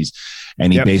has, and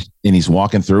he's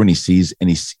walking through and he sees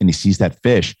that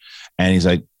fish, and he's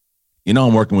like,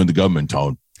 I'm working with the government,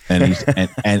 Tone. And he's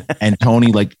and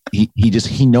Tony, like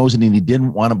he knows it, and he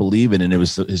didn't want to believe it, and it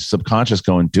was his subconscious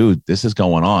going, dude, this is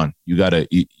going on. You gotta,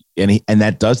 and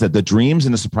that does that. The dreams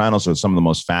in The Sopranos are some of the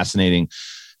most fascinating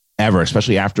ever,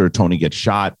 especially after Tony gets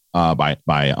shot by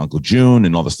Uncle June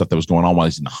and all the stuff that was going on while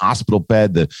he's in the hospital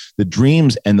bed. The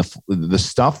dreams and the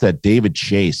stuff that David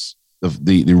Chase,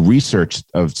 the research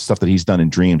of stuff that he's done in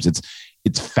dreams,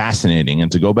 it's fascinating.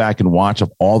 And to go back and watch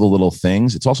of all the little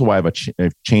things, it's also why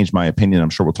I've changed my opinion.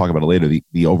 I'm sure we'll talk about it later.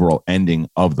 The overall ending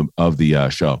of the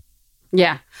show.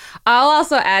 Yeah. I'll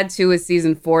also add to with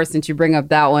season 4, since you bring up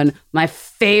that one, my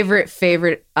favorite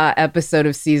episode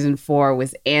of season 4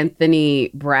 was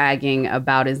Anthony bragging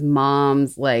about his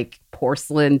mom's like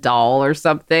porcelain doll or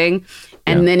something.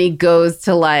 And then he goes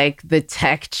to like the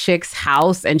tech chick's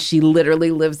house, and she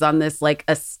literally lives on this like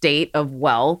estate of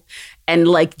wealth, and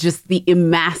like just the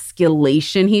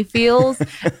emasculation he feels.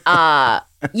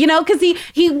 Because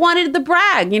he wanted the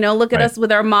brag, look at us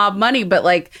with our mob money. But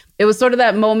like, it was sort of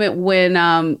that moment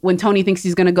when Tony thinks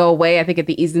he's going to go away, I think at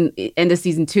the end of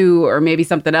season 2 or maybe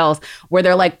something else, where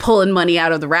they're like pulling money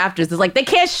out of the rafters. It's like, they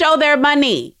can't show their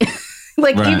money.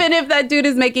 Even if that dude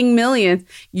is making millions,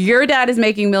 your dad is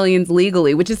making millions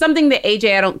legally, which is something that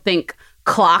AJ, I don't think,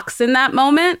 clocks in that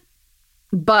moment.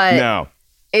 But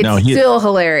it's still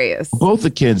hilarious. Both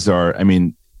the kids are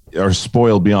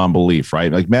spoiled beyond belief,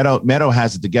 right? Like Meadow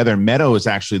has it together. And Meadow is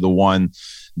actually the one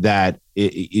that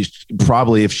is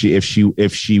probably, if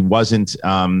she wasn't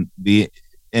an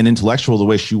intellectual the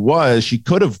way she was, she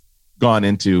could have gone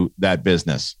into that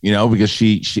business, because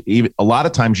she even a lot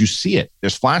of times you see it.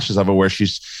 There's flashes of it where she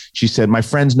said, my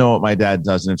friends know what my dad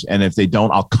does, and if they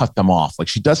don't, I'll cut them off. Like,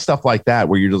 she does stuff like that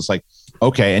where you're just like,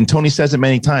 okay. And Tony says it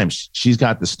many times. She's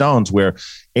got the stones, where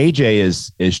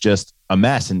AJ is just a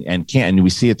mess and can't. And we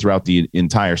see it throughout the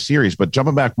entire series. But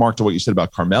jumping back, Mark, to what you said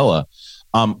about Carmela,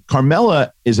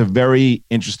 Carmela is a very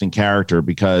interesting character,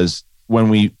 because when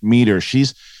we meet her,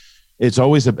 it's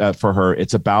always for her,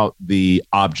 it's about the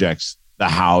objects, the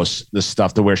house, the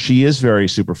stuff, to where she is very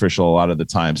superficial a lot of the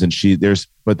times. And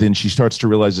but then she starts to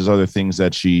realize there's other things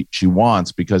that she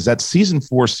wants, because that season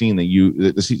 4 scene that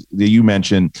you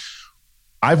mentioned,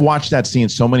 I've watched that scene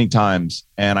so many times,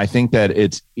 and I think that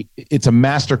it's a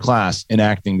masterclass in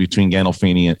acting between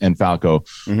Gandolfini and Falco,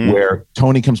 where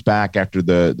Tony comes back after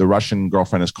the Russian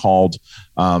girlfriend has called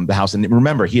the house. And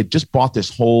remember, he had just bought this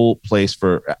whole place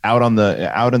out on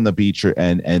the beach,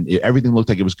 and everything looked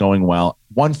like it was going well.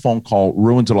 One phone call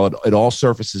ruins it all. It all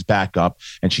surfaces back up,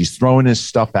 and she's throwing his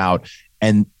stuff out.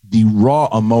 And the raw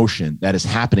emotion that is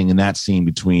happening in that scene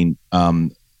between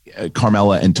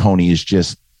Carmela and Tony is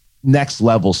just next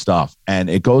level stuff. And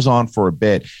it goes on for a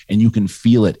bit, and you can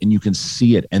feel it and you can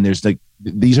see it. And there's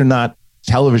these are not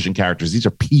television characters. These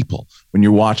are people. When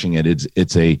you're watching it,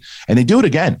 and they do it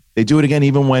again. They do it again,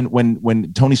 even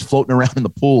when Tony's floating around in the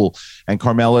pool and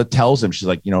Carmela tells him, she's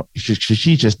like,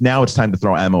 she just, now it's time to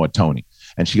throw ammo at Tony.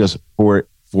 And she goes,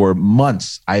 for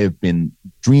months, I have been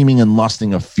dreaming and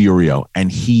lusting of Furio.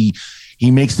 And he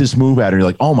makes this move at her. You're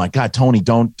like, oh my God, Tony,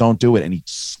 don't do it. And he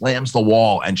slams the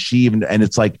wall, and and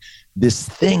it's like this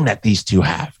thing that these two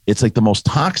have. It's like the most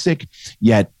toxic,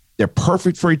 yet they're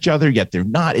perfect for each other, yet they're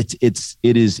not. It's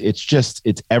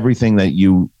everything that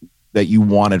you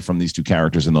wanted from these two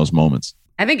characters in those moments.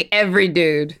 I think every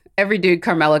dude Every dude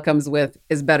Carmela comes with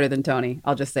is better than Tony.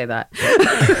 I'll just say that.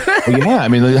 Well, yeah, I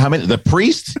mean, how many? The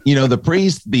priest, the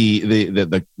priest,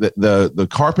 the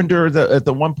carpenter. At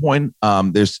the one point,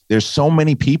 there's so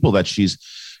many people that she's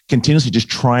continuously just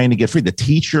trying to get free. The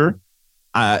teacher,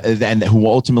 and who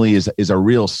ultimately is a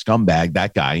real scumbag.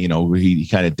 That guy, he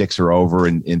kind of dicks her over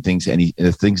and things, and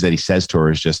the things that he says to her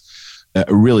is just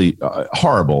really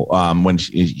horrible. When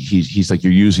he's like,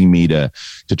 "You're using me to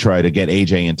try to get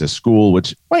AJ into school,"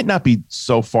 which might not be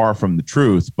so far from the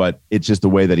truth, but it's just the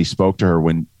way that he spoke to her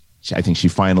when I think she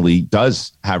finally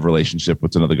does have a relationship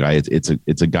with another guy.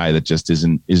 It's a guy that just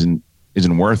isn't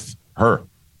worth her.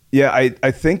 Yeah,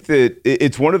 I think that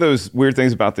it's one of those weird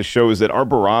things about the show is that our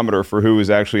barometer for who is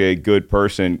actually a good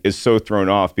person is so thrown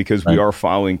off because we are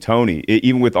following Tony.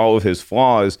 Even with all of his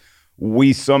flaws,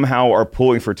 we somehow are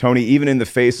pulling for Tony, even in the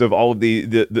face of all of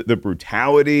the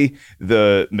brutality,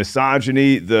 the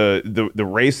misogyny, the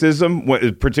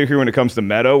racism, particularly when it comes to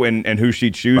Meadow and who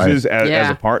she chooses as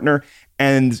a partner.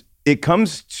 And it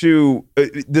comes to,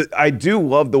 I do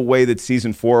love the way that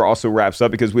season 4 also wraps up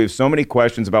because we have so many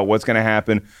questions about what's going to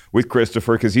happen with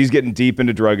Christopher because he's getting deep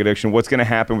into drug addiction. What's going to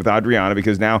happen with Adriana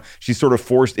because now she's sort of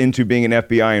forced into being an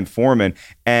FBI informant.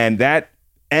 And that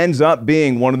ends up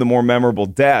being one of the more memorable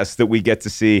deaths that we get to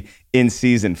see in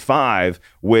season 5,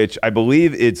 which I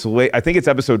believe it's late. I think it's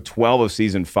episode 12 of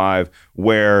season 5,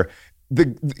 where the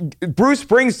Bruce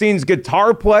Springsteen's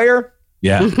guitar player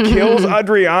kills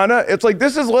Adriana. It's like,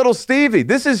 this is little Stevie.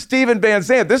 This is Steven Van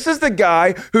Zandt. This is the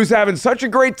guy who's having such a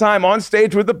great time on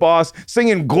stage with the boss,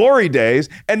 singing Glory Days,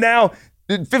 and now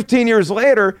 15 years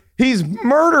later, he's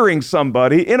murdering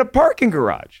somebody in a parking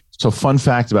garage. So fun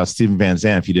fact about Steven Van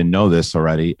Zandt, if you didn't know this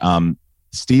already,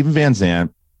 Steven Van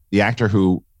Zandt, the actor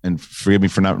who, and forgive me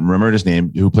for not remembering his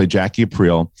name, who played Jackie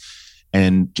Aprile,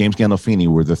 and James Gandolfini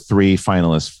were the 3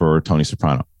 finalists for Tony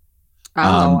Soprano.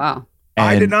 Wow.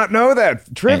 I did not know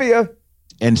that. Trivia.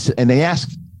 And they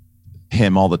ask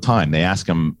him all the time. They ask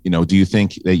him, do you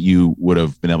think that you would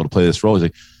have been able to play this role? He's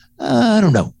like, I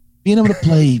don't know. Being able to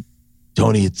play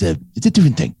Tony, it's a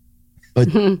different thing.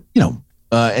 But,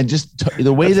 and just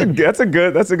the way that's a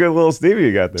good little Stevie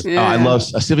you got there. Yeah. I love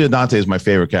Silvio Dante is my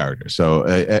favorite character. So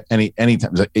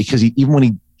anytime, because even when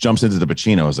he jumps into the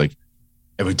Pacino, it's like,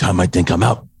 every time I think I'm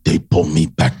out, they pull me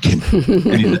back in.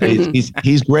 And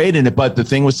he's great in it. But the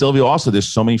thing with Silvio also, there's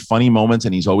so many funny moments,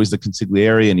 and he's always the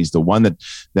consigliere, and he's the one that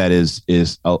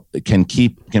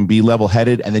can be level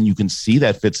headed, and then you can see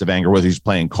that fits of anger whether he's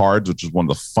playing cards, which is one of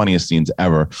the funniest scenes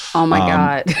ever. Oh my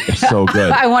God, it's so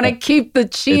good. I want to keep the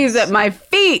cheese at my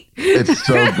feet. It's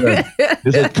so good.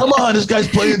 It's like, come on, this guy's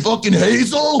playing fucking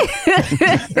Hazel.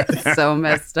 So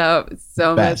messed up. It's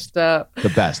so messed up. The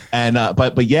best. And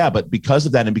but because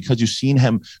of that, and because you've seen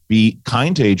him be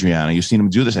kind to Adriana, you've seen him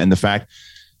do this, and the fact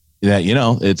that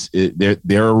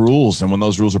there are rules, and when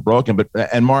those rules are broken.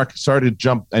 And Mark, sorry to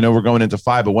jump, I know we're going into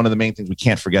 5, but one of the main things we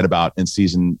can't forget about in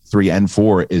season 3 and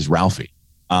 4 is Ralphie.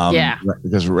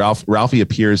 Because Ralphie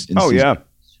appears in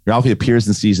Ralphie appears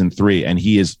in season 3, and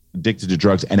he is addicted to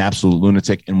drugs, an absolute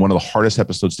lunatic. And one of the hardest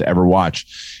episodes to ever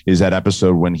watch is that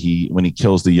episode when he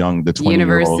kills the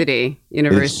 20-year-old.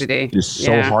 University. It is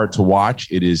so hard to watch.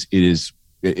 It is.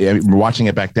 Watching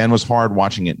it back then was hard.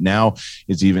 Watching it now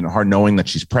is even hard, knowing that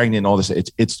she's pregnant and all this.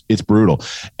 It's brutal.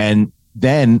 And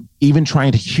then even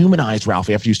trying to humanize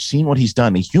Ralphie after you've seen what he's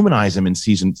done, they humanize him in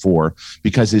season 4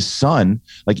 because his son,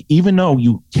 like, even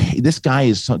though this guy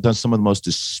has done some of the most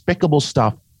despicable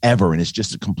stuff ever and is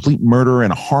just a complete murderer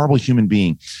and a horrible human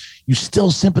being, you still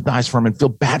sympathize for him and feel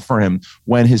bad for him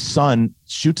when his son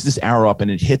shoots this arrow up and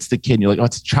it hits the kid and you're like, oh,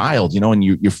 it's a child, and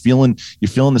you're feeling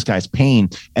this guy's pain.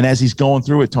 And as he's going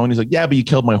through it, Tony's like, yeah, but you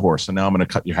killed my horse, so now I'm going to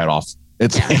cut your head off.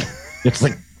 It's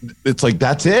like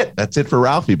that's it for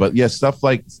Ralphie. But yeah, stuff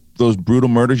like those brutal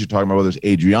murders you're talking about, whether it's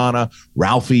Adriana,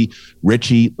 Ralphie,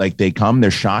 Richie, like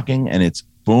they're shocking, and it's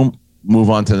boom,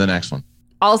 move on to the next one.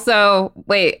 Also,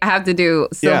 wait, I have to do.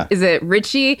 So is it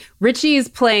Richie? Richie is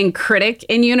playing critic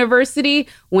in University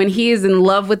when he is in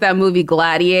love with that movie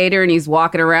Gladiator, and he's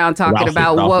walking around talking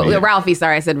about Ralphie.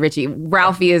 Sorry, I said Richie.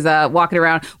 Ralphie is walking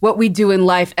around. What we do in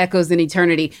life echoes in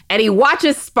eternity, and he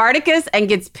watches Spartacus and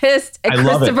gets pissed at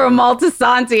Christopher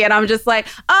Moltisanti, and I'm just like,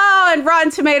 oh, and Rotten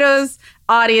Tomatoes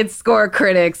audience score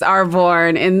critics are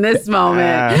born in this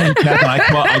moment.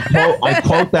 I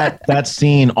quote that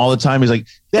scene all the time. He's like,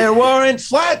 there weren't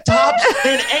flat tops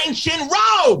in ancient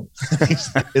Rome.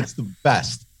 It's the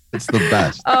best. It's the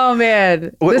best. Oh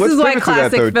man, this is why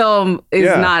classic film is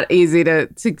not easy to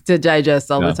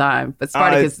digest all the time. But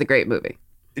Spartacus is a great movie.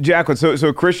 Jacqueline,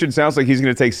 so Christian sounds like he's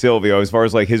going to take Silvio as far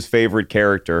as like his favorite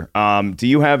character. Do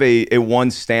you have a one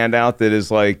standout that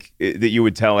is like that you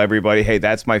would tell everybody, hey,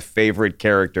 that's my favorite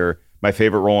character, my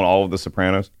favorite role in all of The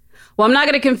Sopranos? Well, I'm not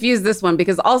going to confuse this one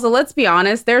because also, let's be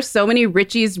honest, there's so many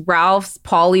Richies, Ralphs,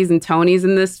 Paulies, and Tonys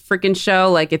in this freaking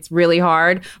show. Like, it's really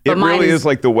hard. But it really is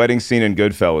like the wedding scene in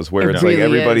Goodfellas where it's really like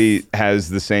everybody has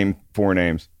the same 4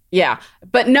 names. Yeah.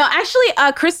 But no, actually,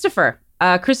 Christopher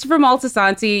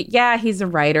Moltisanti, yeah, he's a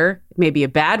writer, maybe a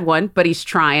bad one, but he's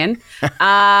trying.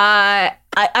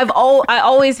 I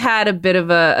always had a bit of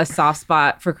a soft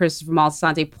spot for Christopher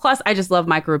Moltisanti. Plus, I just love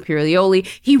Michael Imperioli.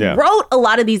 He wrote a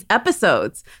lot of these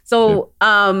episodes. So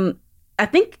I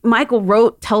think Michael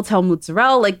wrote Telltale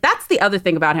Mozzarella. Like, that's the other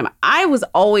thing about him. I was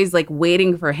always like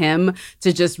waiting for him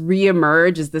to just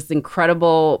reemerge as this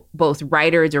incredible both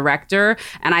writer, director.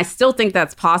 And I still think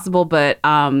that's possible. But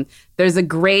there's a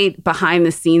great behind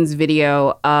the scenes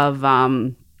video of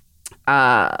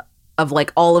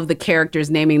like all of the characters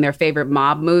naming their favorite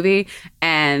mob movie,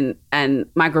 and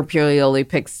Michael Imperioli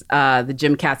picks the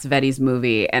Jim Cassavetes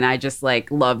movie, and I just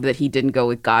like love that he didn't go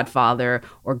with Godfather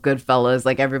or Goodfellas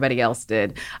like everybody else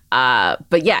did.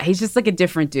 But yeah, he's just like a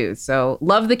different dude. So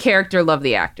love the character, love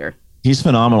the actor. He's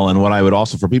phenomenal. And what I would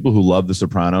also, for people who love The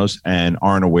Sopranos and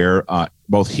aren't aware,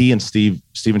 both he and Steven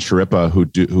Sciarippa,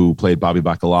 who played Bobby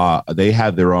Bacala, they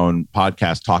have their own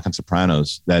podcast, Talking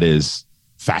Sopranos, that is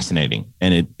fascinating,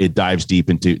 and it dives deep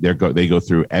into they go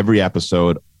through every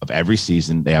episode of every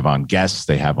season. They have on guests,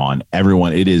 they have on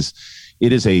everyone. It is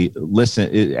a listen.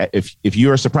 If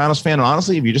you're a Sopranos fan, and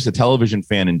honestly, if you're just a television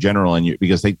fan in general, and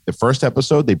because the first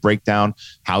episode they break down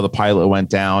how the pilot went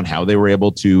down, how they were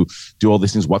able to do all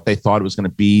these things, what they thought it was going to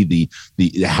be,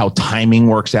 the how timing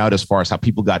works out as far as how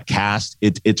people got cast.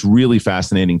 It's really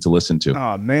fascinating to listen to.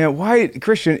 Oh man, why,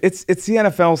 Christian? It's the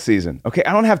NFL season. Okay,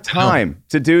 I don't have time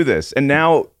to do this, and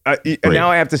now I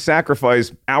have to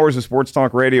sacrifice hours of sports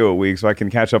talk radio a week so I can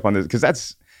catch up on this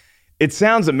because it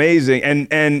sounds amazing,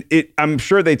 and I'm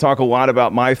sure they talk a lot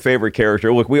about my favorite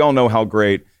character. Look, we all know how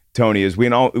great Tony is. We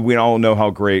all know how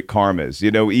great Carm is.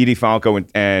 You know, Edie Falco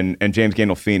and James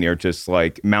Gandolfini are just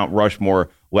like Mount Rushmore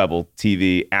level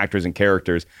TV actors and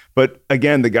characters. But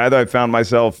again, the guy that I found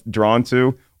myself drawn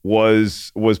to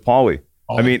was Paulie.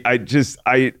 I mean,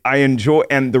 I enjoy,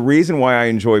 and the reason why I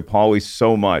enjoy Paulie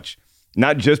so much,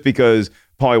 not just because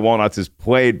Paulie Walnuts is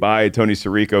played by Tony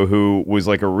Sirico, who was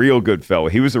like a real good fellow.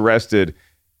 He was arrested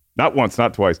not once,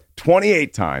 not twice,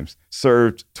 28 times,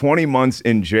 served 20 months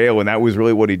in jail, and that was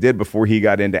really what he did before he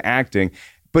got into acting.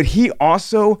 But he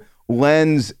also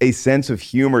lends a sense of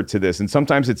humor to this, and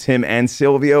sometimes it's him and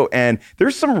Silvio, and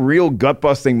there's some real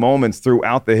gut-busting moments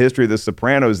throughout the history of The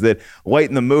Sopranos that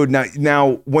lighten the mood.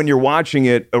 Now, when you're watching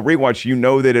it, a rewatch, you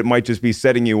know that it might just be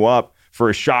setting you up for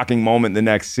a shocking moment in the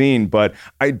next scene. But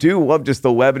I do love just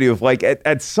the levity of like,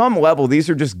 at some level, these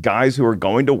are just guys who are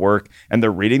going to work and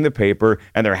they're reading the paper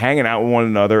and they're hanging out with one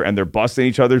another and they're busting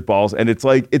each other's balls. And it's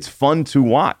like, it's fun to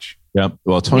watch. Yeah.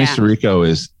 Well, Tony Sirico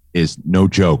is no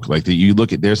joke. Like you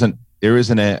look at, there is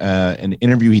an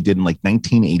interview he did in like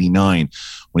 1989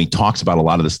 when he talks about a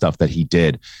lot of the stuff that he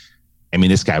did. I mean,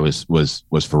 this guy was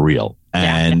for real.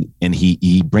 And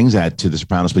he brings that to The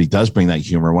Sopranos, but he does bring that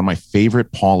humor. One of my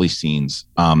favorite Paulie scenes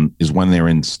is when they're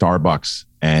in Starbucks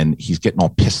and he's getting all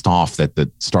pissed off that the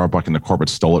Starbucks and the corporate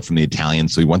stole it from the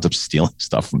Italians. So he winds up stealing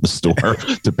stuff from the store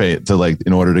to pay it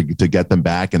in order to get them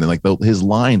back. And then like his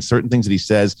lines, certain things that he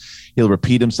says, he'll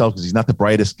repeat himself because he's not the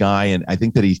brightest guy. And I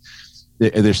think that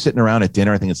they're sitting around at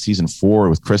dinner. I think it's season 4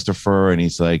 with Christopher, and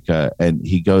he's like, and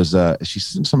he goes, she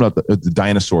says something about the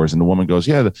dinosaurs, and the woman goes,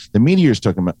 "Yeah, the meat eaters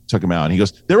took him out." And he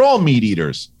goes, "They're all meat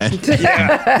eaters." And,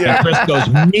 and Chris goes,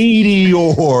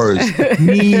 "Meteors."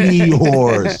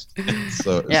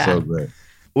 So great.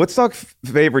 Let's talk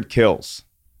favorite kills.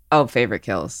 Oh, favorite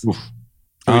kills.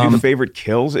 Can we do favorite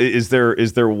kills? Is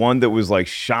there one that was like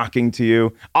shocking to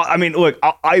you? I mean, look,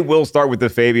 I will start with the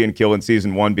Fabian kill in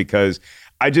season 1 because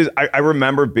I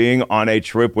remember being on a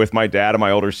trip with my dad and my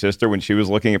older sister when she was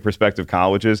looking at prospective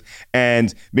colleges,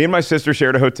 and me and my sister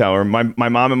shared a hotel room. My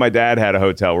mom and my dad had a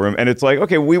hotel room, and it's like,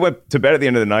 okay, we went to bed at the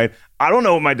end of the night. I don't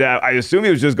know what my dad, I assume he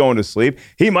was just going to sleep.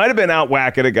 He might have been out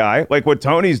whacking a guy like what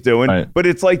Tony's doing, but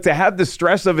it's like to have the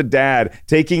stress of a dad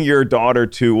taking your daughter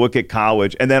to look at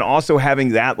college and then also having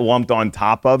that lumped on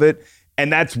top of it.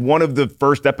 And that's one of the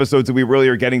first episodes that we really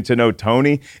are getting to know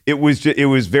Tony. It was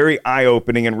very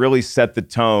eye-opening and really set the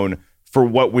tone for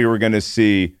what we were going to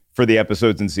see for the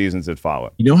episodes and seasons that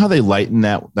follow. You know how they lighten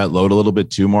that load a little bit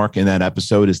too, Mark, in that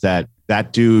episode is that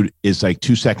dude is like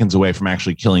 2 seconds away from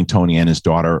actually killing Tony and his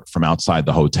daughter from outside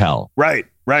the hotel. Right.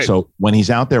 Right. So when he's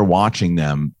out there watching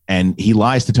them and he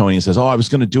lies to Tony and says, "Oh, I was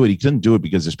going to do it." He couldn't do it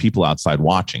because there's people outside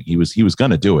watching. He was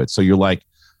going to do it. So you're like,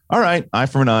 all right, eye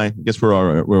for an eye. I guess we're all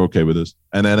right. We're okay with this.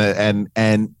 And then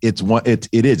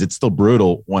it's still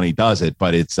brutal when he does it,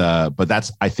 but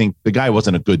that's, I think the guy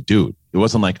wasn't a good dude. It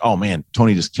wasn't like, oh man,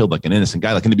 Tony just killed like an innocent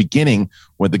guy. Like in the beginning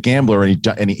with the gambler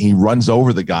and he runs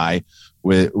over the guy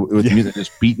with the music,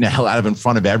 just beating the hell out of him in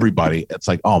front of everybody. It's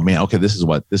like, oh man, okay, this is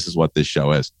what this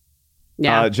show is.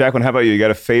 Yeah. Jacqueline, how about you? You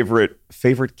got a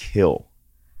favorite kill?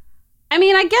 I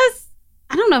mean, I guess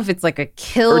I don't know if it's like a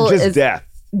kill or just death.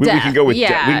 We can go with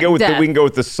death. We can go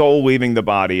with the soul leaving the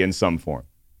body in some form.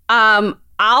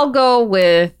 I'll go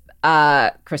with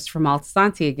Christopher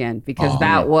Moltisanti again, because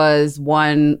that was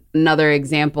another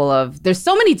example of, there's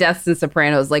so many deaths in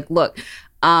Sopranos. Like, look,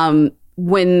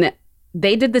 when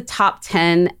they did the top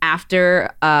 10 after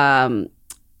Andrea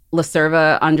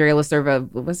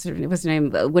LaServa, what's her name?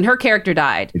 When her character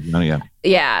died.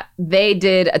 Yeah, they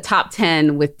did a top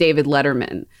 10 with David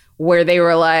Letterman, where they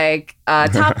were like,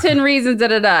 top 10 reasons,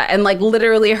 da-da-da. And like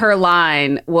literally her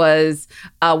line was,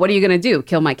 what are you going to do?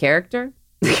 Kill my character?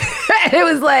 And it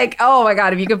was like, oh my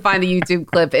God, if you can find the YouTube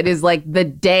clip, it is like the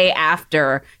day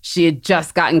after she had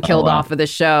just gotten killed off of the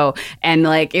show. And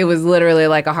like, it was literally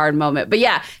like a hard moment. But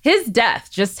yeah, his death,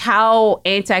 just how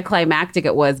anticlimactic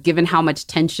it was, given how much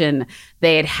tension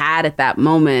they had at that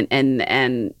moment.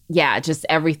 And yeah, just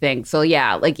everything. So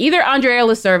yeah, like either Andrea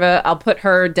LaServa, I'll put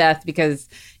her death because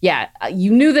yeah,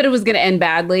 you knew that it was going to end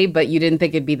badly, but you didn't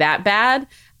think it'd be that bad.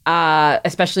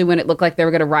 Especially when it looked like they were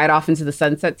going to ride off into the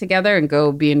sunset together and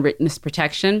go be in witness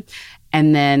protection.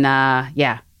 And then,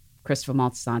 Christopher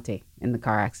Moltisanti in the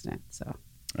car accident. So, all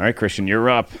right, Christian, you're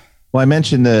up. Well, I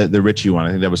mentioned the Richie one.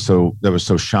 I think that was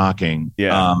so shocking.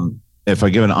 Yeah. If I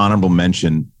give an honorable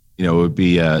mention, it would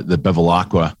be the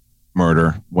Bevilacqua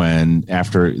murder, when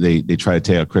after they try to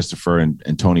take out Christopher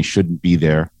and Tony shouldn't be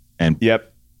there. And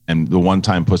And the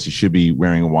one-time pussy should be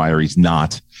wearing a wire. He's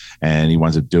not, and he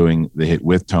winds up doing the hit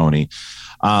with Tony.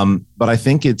 But I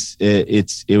think it's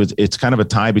kind of a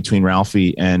tie between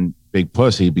Ralphie and Big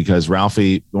Pussy, because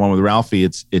the one with Ralphie,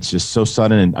 it's just so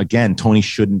sudden. And again, Tony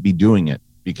shouldn't be doing it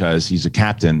because he's a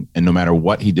captain, and no matter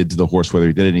what he did to the horse, whether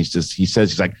he did it,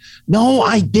 he's like, no,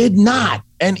 I did not.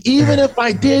 And even if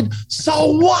I did,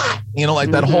 so what?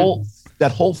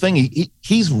 That whole thing.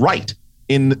 He's right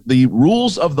in the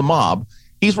rules of the mob.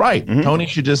 He's right. Mm-hmm. Tony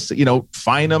should just,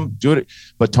 find him, do it.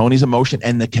 But Tony's emotion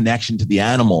and the connection to the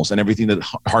animals and everything that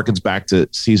harkens back to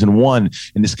season 1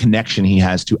 and this connection he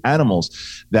has to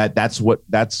animals, that's what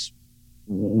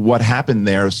happened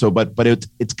there. So, but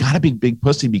it's got to be Big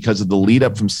Pussy because of the lead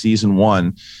up from season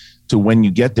 1 to when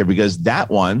you get there, because that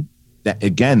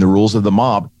again, the rules of the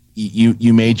mob,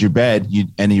 you made your bed,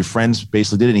 and your friends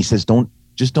basically did it. And he says, don't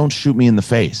shoot me in the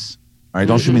face. All right,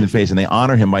 don't shoot me in the face. And they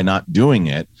honor him by not doing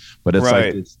it. But it's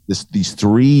like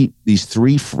these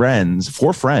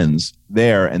four friends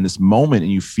there, and this moment,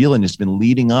 and you feel it, it's been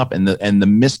leading up, and the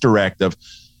misdirect of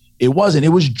it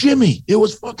was Jimmy. It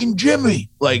was fucking Jimmy.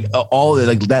 Like all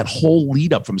like that whole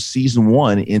lead up from season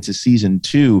 1 into season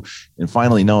 2, and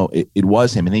finally, no, it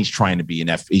was him. And he's trying to be an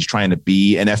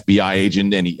FBI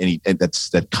agent, and that's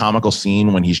that comical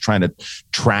scene when he's trying to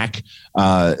track,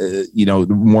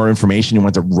 more information. He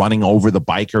went to running over the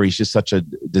biker. He's just such a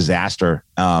disaster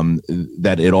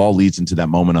that it all leads into that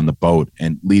moment on the boat,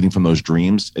 and leading from those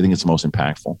dreams. I think it's the most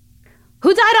impactful.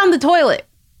 Who died on the toilet?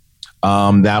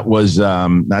 That was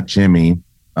not Jimmy.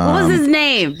 What was his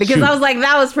name? Because I was like,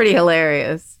 that was pretty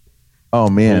hilarious. Oh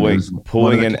man,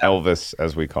 pulling an Elvis,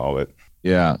 as we call it.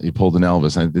 Yeah, he pulled an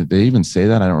Elvis. Did they even say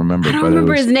that? I don't remember. I don't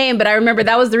remember his name, but I remember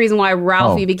that was the reason why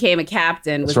Ralphie became a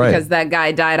captain, was because that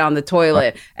guy died on the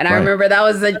toilet. And I remember that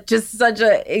was just such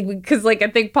a, because like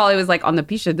I think Paulie was like, on the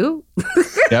Pichadou.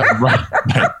 Yeah,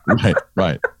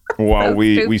 right. While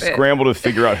we scrambled to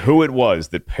figure out who it was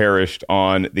that perished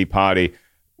on the potty.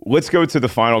 Let's go to the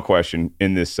final question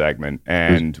in this segment,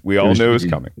 and we all knew it was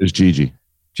coming. There's Gigi.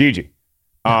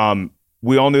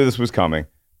 We all knew this was coming,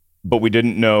 but we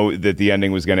didn't know that the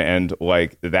ending was going to end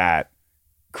like that.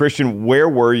 Christian, where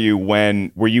were you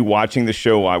were you watching the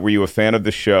show live? Were you a fan of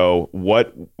the show?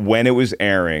 When it was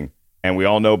airing? And we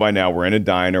all know by now we're in a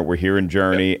diner, we're here in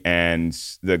Journey, and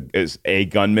a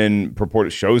gunman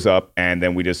shows up, and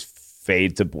then we just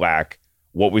fade to black.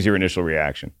 What was your initial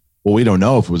reaction? Well, we don't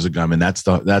know if it was a gunman. That's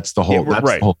the whole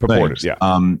the whole purported, thing.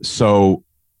 Yeah. So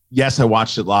yes, I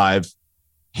watched it live.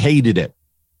 Hated it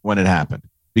when it happened,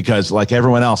 because like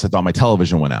everyone else, I thought my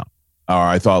television went out, or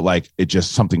I thought like it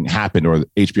just something happened, or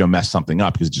HBO messed something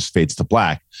up, because it just fades to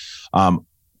black.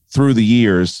 through the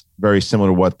years, very similar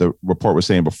to what the report was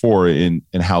saying before in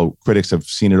how critics have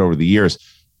seen it over the years.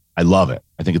 I love it.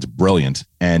 I think it's brilliant.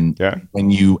 And when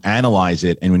you analyze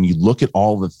it and when you look at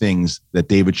all the things that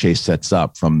David Chase sets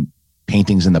up, from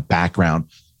paintings in the background,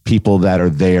 people that are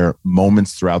there,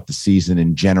 moments throughout the season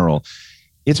in general,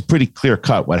 it's pretty clear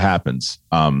cut what happens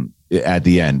at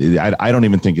the end. I don't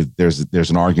even think there's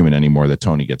an argument anymore that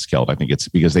Tony gets killed. I think it's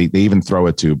because they even throw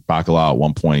it to Bacalao at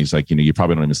one point. He's like, you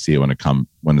probably don't even see it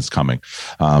when it's coming.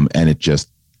 And it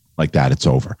just, like that, it's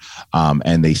over.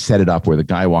 And they set it up where the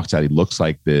guy walks out. He looks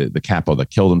like the capo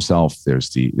that killed himself.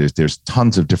 There's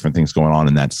tons of different things going on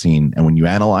in that scene. And when you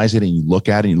analyze it and you look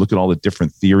at it, and you look at all the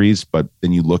different theories, but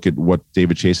then you look at what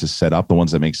David Chase has set up, the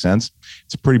ones that make sense,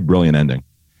 it's a pretty brilliant ending.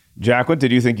 Jacqueline,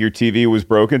 did you think your TV was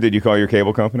broken? Did you call your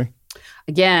cable company?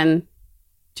 Again,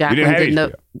 Jacqueline didn't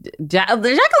know.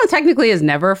 Jacqueline technically has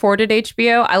never afforded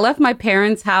HBO. I left my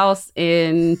parents' house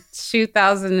in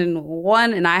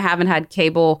 2001, and I haven't had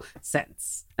cable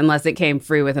since, unless it came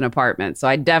free with an apartment. So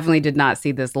I definitely did not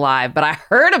see this live, but I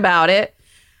heard about it.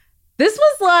 This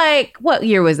was like, what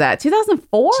year was that?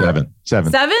 2004?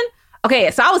 Seven.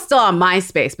 Okay, so I was still on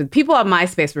MySpace, but people on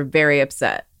MySpace were very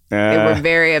upset. They were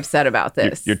very upset about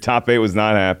this. Your top 8 was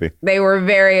not happy. They were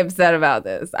very upset about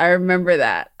this. I remember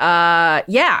that.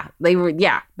 They were.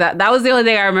 Yeah, that was the only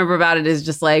thing I remember about it, is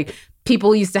just like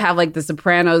people used to have like The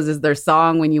Sopranos as their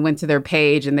song when you went to their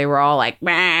page, and they were all like,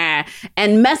 meh.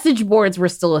 And message boards were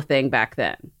still a thing back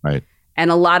then. Right. And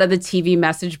a lot of the TV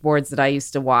message boards that I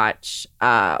used to watch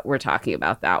were talking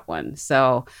about that one.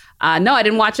 So, no, I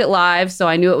didn't watch it live. So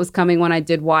I knew it was coming when I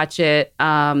did watch it.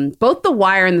 Both The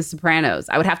Wire and The Sopranos,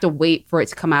 I would have to wait for it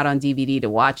to come out on DVD to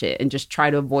watch it and just try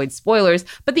to avoid spoilers.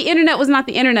 But the internet was not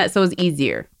the internet, so it was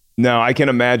easier. No, I can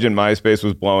imagine MySpace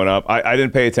was blowing up. I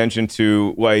didn't pay attention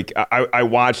to, like, I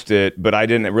watched it, but I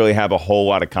didn't really have a whole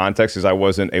lot of context because I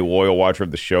wasn't a loyal watcher of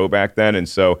the show back then. And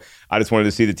so I just wanted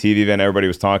to see the TV event everybody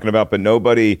was talking about. But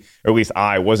nobody, or at least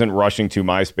I, wasn't rushing to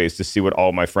MySpace to see what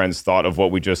all my friends thought of what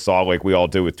we just saw, like we all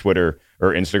do with Twitter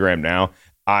or Instagram now.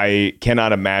 I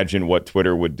cannot imagine what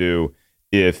Twitter would do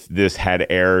if this had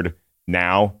aired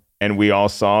now and we all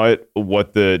saw it,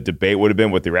 what the debate would have been,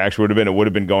 what the reaction would have been. It would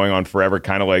have been going on forever,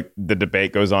 kind of like the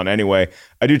debate goes on anyway.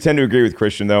 I do tend to agree with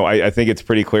Christian, though. I think it's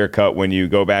pretty clear cut when you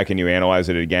go back and you analyze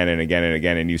it again and again and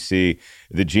again, and you see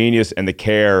the genius and the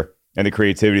care and the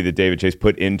creativity that David Chase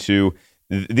put into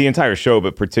the entire show,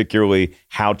 but particularly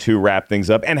how to wrap things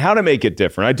up and how to make it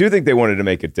different. I do think they wanted to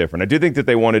make it different. I do think that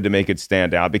they wanted to make it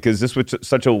stand out because this was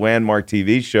such a landmark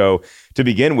TV show to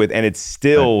begin with, and it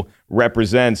still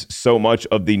represents so much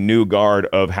of the new guard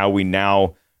of how we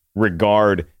now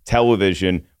regard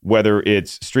television, whether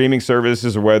it's streaming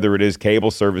services or whether it is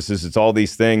cable services. It's all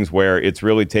these things where it's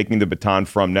really taking the baton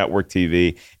from network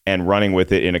TV and running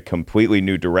with it in a completely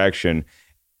new direction.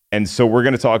 And so we're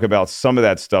going to talk about some of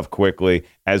that stuff quickly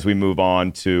as we move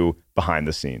on to behind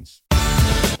the scenes.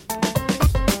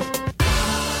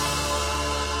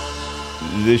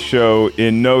 This show,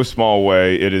 in no small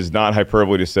way, it is not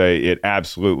hyperbole to say it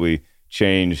absolutely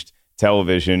changed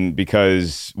television,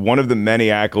 because one of the many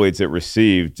accolades it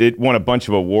received, it won a bunch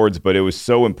of awards, but it was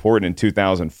so important in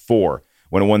 2004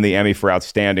 when it won the Emmy for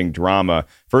Outstanding Drama.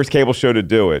 First cable show to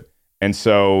do it. And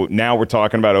so now we're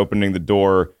talking about opening the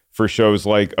door for shows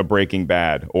like a Breaking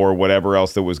Bad or whatever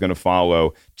else that was going to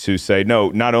follow to say, no,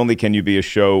 not only can you be a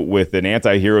show with an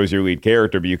anti-hero as your lead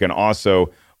character, but you can also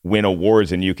win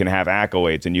awards and you can have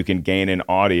accolades and you can gain an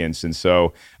audience. And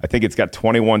so I think it's got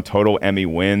 21 total Emmy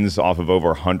wins off of over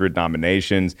 100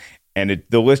 nominations. And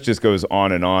the list just goes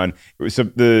on and on. So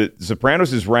the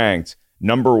Sopranos is ranked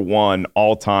 #1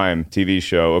 all-time TV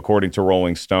show, according to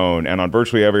Rolling Stone. And on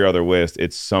virtually every other list,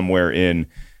 it's somewhere in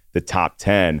the top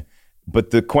 10.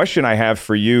 But the question I have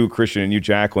for you, Christian, and you,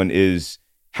 Jacqueline, is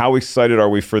how excited are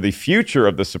we for the future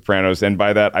of The Sopranos? And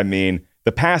by that, I mean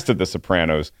the past of The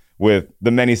Sopranos, with The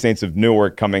Many Saints of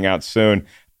Newark coming out soon.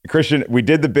 Christian, we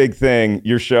did the big thing,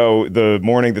 your show, the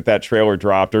morning that trailer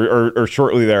dropped or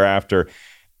shortly thereafter.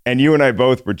 And you and I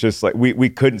both were just like, we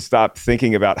couldn't stop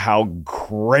thinking about how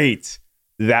great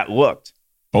that looked.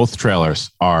 Both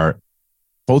trailers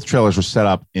were set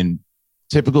up in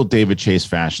typical David Chase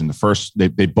fashion. The first,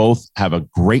 they both have a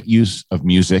great use of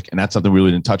music, and that's something we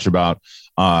really didn't touch about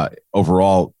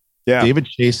overall. Yeah. David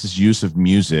Chase's use of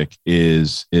music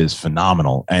is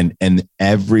phenomenal, and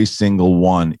every single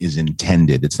one is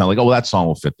intended. It's not like, oh, well, that song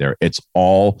will fit there. It's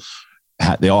all,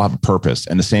 they all have a purpose,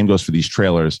 and the same goes for these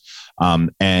trailers.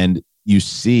 And you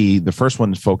see, the first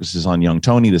one focuses on young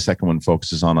Tony. The second one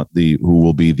focuses on who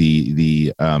will be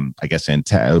the I guess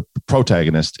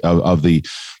protagonist of the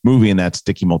movie, and that's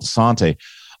Dickie Moltisanti.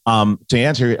 To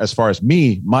answer as far as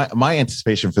me, my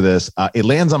anticipation for this, it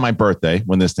lands on my birthday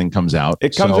when this thing comes out.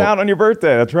 It comes out on your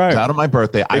birthday. That's right. It's out on my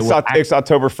birthday. It's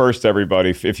October 1st, everybody.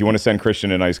 If you want to send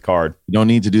Christian a nice card, you don't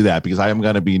need to do that because I am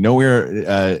going to be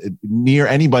nowhere near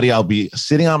anybody. I'll be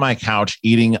sitting on my couch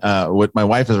eating what my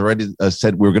wife has already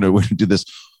said we're going to do this.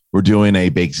 We're doing a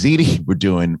baked ziti. We're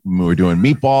doing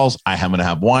meatballs. I'm going to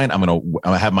have wine. I'm going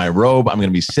to have my robe. I'm going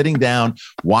to be sitting down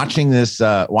watching this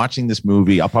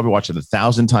movie. I'll probably watch it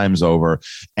 1,000 times over,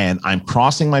 and I'm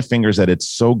crossing my fingers that it's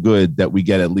so good that we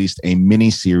get at least a mini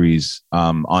series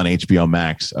on HBO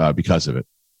Max because of it.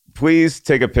 Please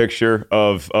take a picture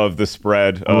of the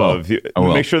spread. I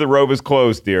will. Make sure the robe is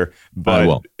closed, dear.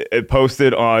 But post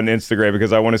it on Instagram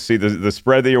because I want to see the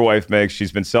spread that your wife makes.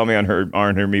 She's been selling me on her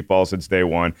meatballs since day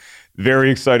one. Very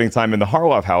exciting time in the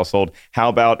Harloff household. How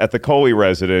about at the Coley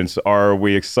residence? Are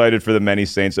we excited for the Many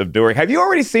Saints of Dory? Have you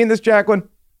already seen this, Jacqueline?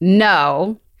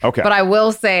 No. Okay. But I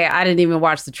will say I didn't even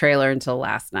watch the trailer until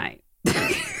last night.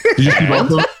 Did you see both of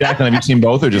them? Jacqueline, have you seen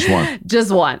both or just one? Just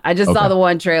one. I just saw the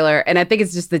one trailer, and I think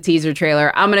it's just the teaser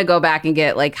trailer. I'm going to go back and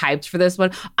get hyped for this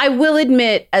one. I will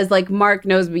admit, as Mark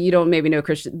knows, but you don't maybe know,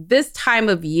 Christian, this time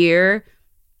of year,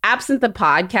 absent the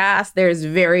podcast, there's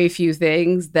very few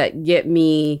things that get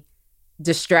me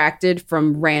distracted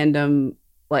from random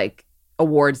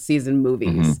award season movies.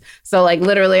 Mm-hmm. So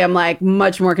literally I'm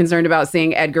much more concerned about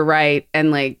seeing Edgar Wright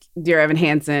and Dear Evan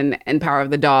Hansen and Power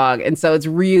of the Dog. And so it's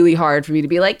really hard for me to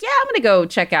be I'm going to go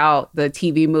check out the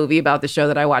TV movie about the show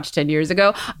that I watched 10 years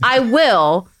ago. I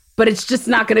will, but it's just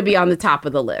not going to be on the top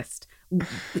of the list.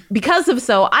 Because of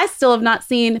so, I still have not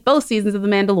seen both seasons of The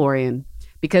Mandalorian.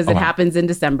 Because it happens in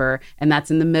December, and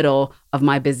that's in the middle of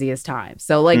my busiest time.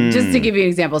 So, just to give you an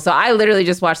example. So, I literally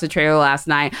just watched the trailer last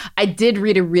night. I did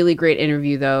read a really great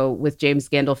interview, though, with James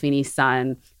Gandolfini's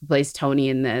son, who plays Tony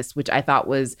in this, which I thought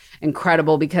was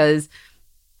incredible because,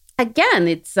 again,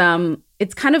 it's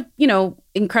kind of,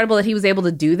 incredible that he was able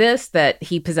to do this, that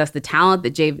he possessed the talent,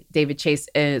 that David Chase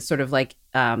sort of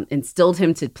instilled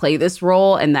him to play this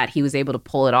role, and that he was able to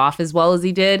pull it off as well as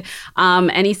he did.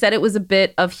 And he said it was a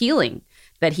bit of healing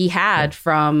that he had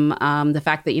from the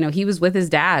fact that, he was with his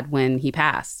dad when he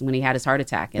passed, when he had his heart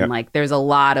attack. And there's a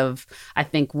lot of, I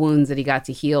think, wounds that he got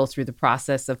to heal through the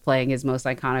process of playing his most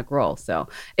iconic role. So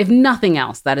if nothing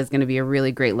else, that is going to be a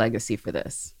really great legacy for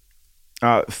this.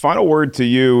 Final word to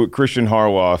you, Christian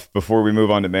Harloff, before we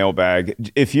move on to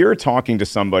mailbag. If you're talking to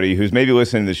somebody who's maybe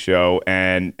listening to the show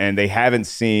and they haven't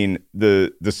seen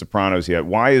the Sopranos yet,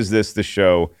 why is this the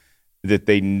show that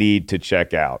they need to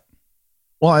check out?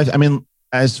 Well, I mean,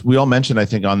 as we all mentioned, I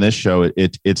think on this show,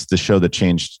 it's the show that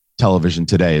changed television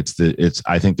today. It's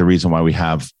I think the reason why we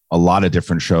have a lot of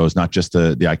different shows, not just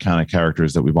the iconic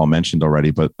characters that we've all mentioned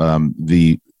already, but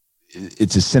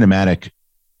it's a cinematic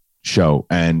show,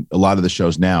 and a lot of the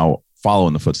shows now follow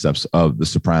in the footsteps of The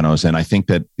Sopranos. And I think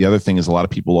that the other thing is a lot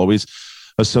of people always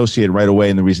associate right away,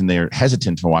 and the reason they're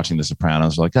hesitant for watching The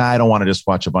Sopranos, I don't want to just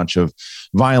watch a bunch of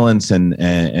violence and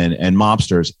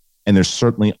mobsters. And there's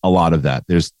certainly a lot of that.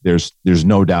 There's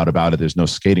no doubt about it. There's no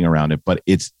skating around it, but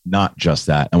it's not just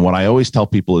that. And what I always tell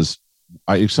people is,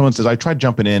 if someone says, I tried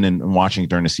jumping in and watching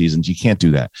it during the seasons, you can't do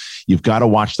that. You've got to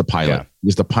watch the pilot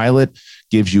because the pilot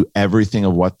gives you everything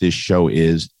of what this show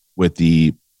is with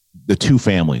the two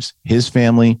families, his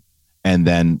family and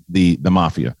then the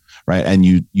mafia, right? And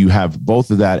you have both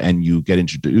of that, and you get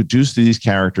introduced to these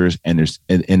characters, and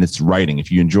it's writing.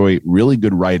 If you enjoy really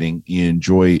good writing, you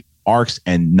enjoy arcs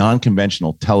and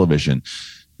non-conventional television,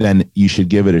 then you should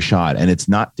give it a shot. And it's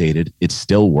not dated. It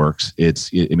still works.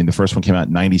 The first one came out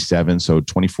in 97. So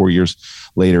 24 years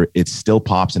later, it still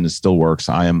pops and it still works.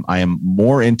 I am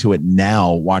more into it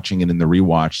now watching it in the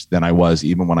rewatch than I was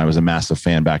even when I was a massive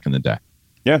fan back in the day.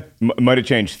 Yeah, might have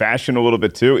changed fashion a little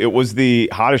bit too. It was the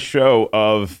hottest show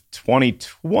of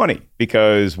 2020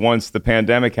 because once the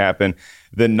pandemic happened,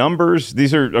 the numbers,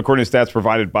 these are according to stats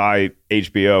provided by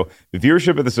HBO, the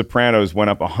viewership of The Sopranos went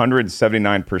up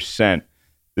 179%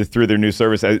 through their new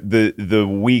service. The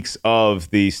weeks of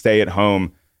the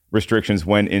stay-at-home restrictions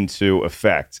went into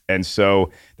effect. And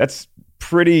so that's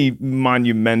pretty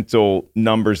monumental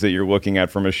numbers that you're looking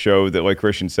at from a show that, like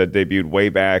Christian said, debuted way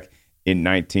back in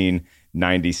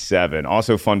 1997.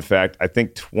 Also, fun fact, I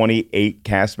think 28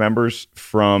 cast members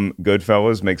from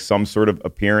Goodfellas make some sort of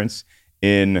appearance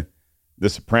in The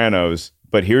Sopranos.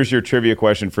 But here's your trivia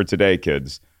question for today,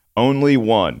 kids. Only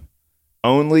one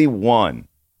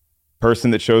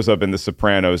person that shows up in The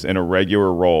Sopranos in a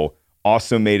regular role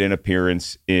also made an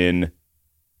appearance in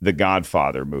the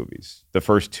Godfather movies, the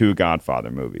first two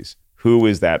Godfather movies. Who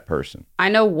is that person? I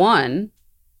know one.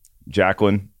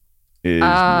 Jacqueline is...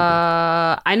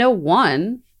 I know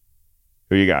one.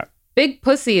 Who you got? Big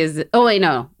Pussy is. Oh wait,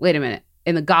 no. Wait a minute.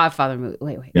 In the Godfather movie.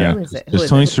 Wait. Yeah. Who is it? There's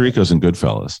Tony Sirico's in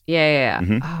Goodfellas. Yeah.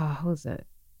 Mm-hmm. Oh, who is it?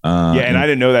 Yeah, and I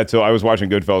didn't know that till I was watching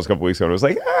Goodfellas a couple weeks ago. And I was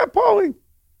like, Paulie.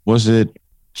 Was it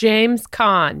James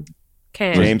Caan?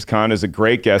 James Caan is a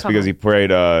great guess because he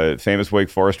played famous Wake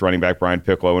Forest running back Brian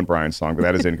Piccolo in Brian's song, but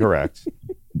that is incorrect.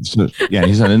 So, yeah,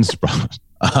 he's on Innsbruck.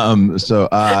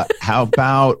 How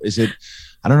about, is it,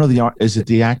 I don't know, is it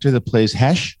the actor that plays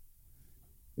Hesh?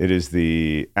 It is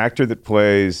the actor that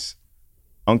plays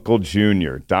Uncle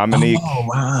Junior, Dominique. Oh,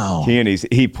 wow.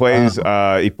 He plays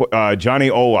Johnny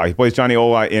Ola. He plays Johnny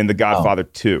Ola in The Godfather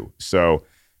 2. So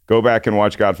go back and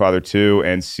watch Godfather 2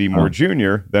 and see more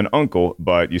Junior than Uncle,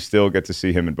 but you still get to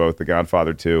see him in both The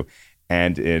Godfather 2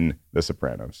 and in The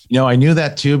Sopranos. I knew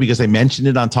that too because they mentioned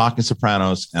it on Talking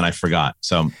Sopranos and I forgot.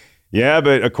 So yeah,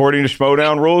 but according to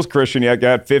Schmodown rules, Christian, you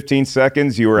got 15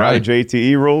 seconds. You were out of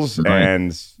JTE rules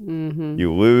and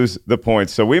you lose the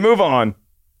points. So we move on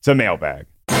to Mailbag.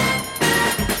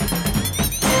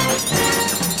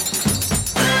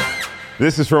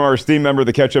 This is from our esteemed member of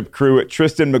the Ketchup Crew,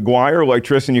 Tristan McGuire. Like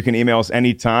Tristan, you can email us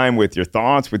anytime with your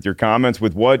thoughts, with your comments,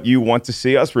 with what you want to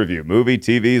see us review. Movie,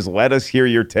 TVs, let us hear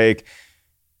your take.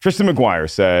 Tristan McGuire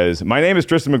says, my name is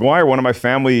Tristan McGuire. One of my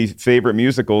family favorite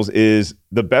musicals is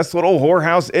The Best Little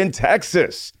Whorehouse in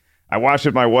Texas. I watched it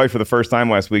with my wife for the first time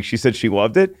last week. She said she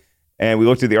loved it, and we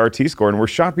looked at the RT score, and we're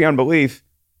shocked beyond belief.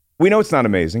 We know it's not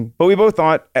amazing, but we both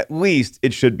thought at least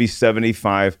it should be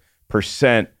 75%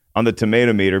 on the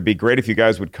tomato meter. Be great if you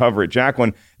guys would cover it.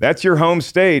 Jacqueline, that's your home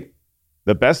state.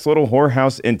 The Best Little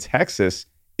Whorehouse in Texas.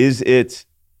 Is it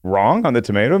wrong on the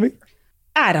tomato meter?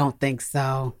 I don't think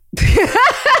so.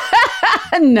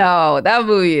 No, that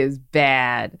movie is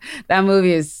bad. That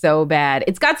movie is so bad.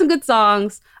 It's got some good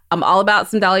songs. I'm all about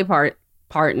some Dolly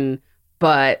Parton,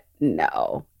 but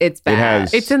no, it's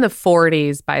bad. It's in the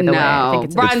 40s, by the way. I think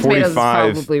it's Rotten Tomatoes is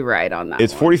probably right on that.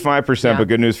 It's 45%, but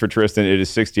good news for Tristan, it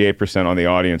is 68% on the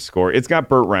audience score. It's got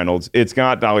Burt Reynolds. It's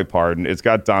got Dolly Parton. It's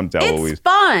got Dom DeLuise. It's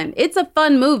fun. It's a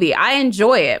fun movie. I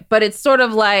enjoy it, but it's sort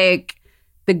of like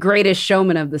The Greatest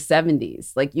Showman of the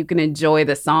 70s. Like, you can enjoy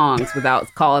the songs without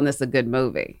calling this a good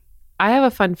movie. I have a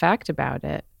fun fact about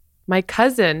it. My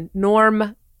cousin,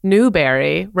 Norm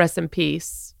Newberry, rest in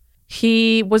peace,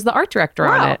 he was the art director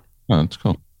on it. Oh, that's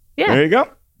cool. Yeah. There you go.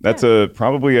 That's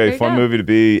probably a fun movie to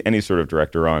be any sort of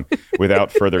director on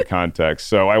without further context.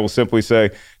 So I will simply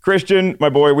say, Christian, my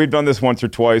boy, we've done this once or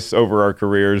twice over our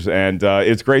careers, and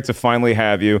it's great to finally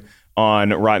have you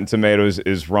on Rotten Tomatoes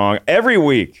is Wrong. Every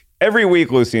week,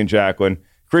 Lucy and Jacqueline,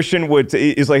 Christian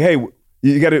is like, hey,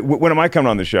 you got to, when am I coming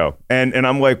on the show? And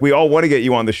I'm like, we all want to get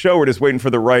you on the show. We're just waiting for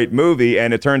the right movie.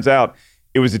 And it turns out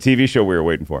it was a TV show we were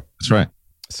waiting for. That's right.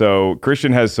 So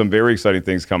Christian has some very exciting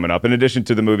things coming up. In addition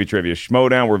to the movie Trivia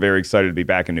Schmodown, we're very excited to be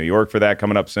back in New York for that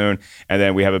coming up soon. And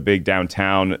then we have a big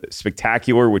downtown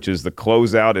spectacular, which is the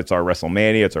closeout. It's our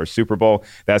WrestleMania. It's our Super Bowl.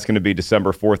 That's going to be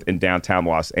December 4th in downtown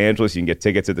Los Angeles. You can get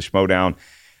tickets at the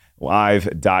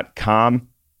schmodownlive.com.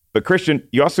 But Christian,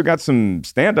 you also got some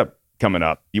stand-up coming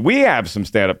up. We have some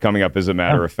stand-up coming up, as a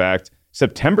matter of fact.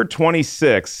 September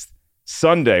 26th,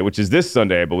 Sunday, which is this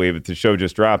Sunday, I believe, that the show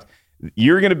just dropped.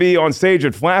 You're going to be on stage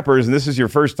at Flappers, and this is your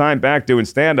first time back doing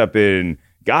stand-up in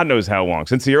God knows how long,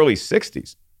 since the early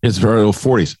 60s. It's very early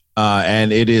 40s.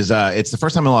 And it is, it's the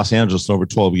first time in Los Angeles in over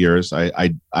 12 years.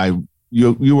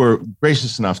 You were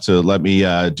gracious enough to let me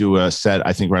do a set,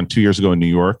 I think around 2 years ago in New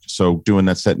York. So doing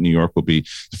that set in New York will be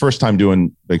the first time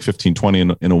doing like 15,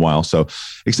 20 in a while. So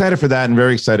excited for that, and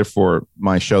very excited for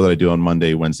my show that I do on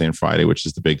Monday, Wednesday, and Friday, which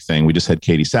is the big thing. We just had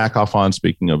Katie Sackhoff on,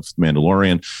 speaking of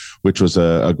Mandalorian, which was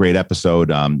a great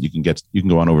episode. You can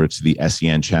go on over to the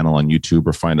SEN channel on YouTube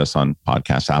or find us on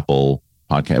Apple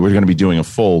Podcast. We're going to be doing a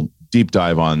full deep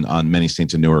dive on Many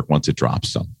Saints of Newark once it drops.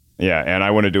 So. Yeah, and I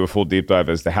want to do a full deep dive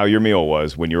as to how your meal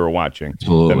was when you were watching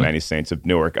The Many Saints of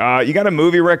Newark. You got a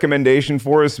movie recommendation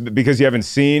for us because you haven't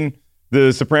seen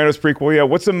the Sopranos prequel yet?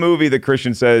 What's a movie that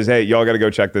Christian says, hey, y'all got to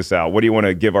go check this out? What do you want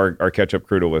to give our Ketchup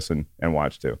Crew to listen and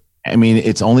watch to? I mean,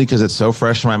 it's only because it's so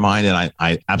fresh in my mind, and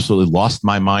I absolutely lost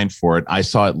my mind for it. I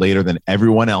saw it later than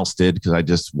everyone else did because I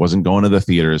just wasn't going to the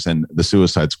theaters. And The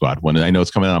Suicide Squad, when I know it's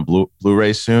coming out on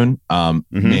Blu-ray soon,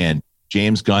 man,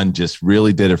 James Gunn just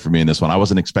really did it for me in this one. I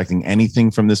wasn't expecting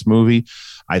anything from this movie.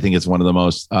 I think it's one of the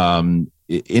most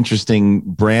interesting,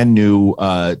 brand new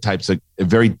types of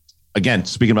again,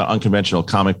 speaking about unconventional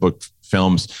comic book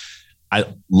films. I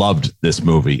loved this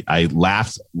movie. I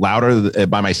laughed louder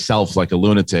by myself like a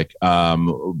lunatic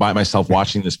by myself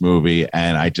watching this movie,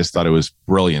 and I just thought it was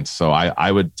brilliant. So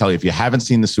I would tell you, if you haven't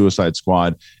seen The Suicide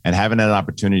Squad and haven't had an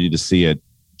opportunity to see it,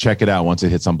 check it out once it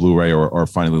hits on Blu-ray or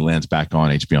finally lands back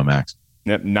on HBO Max.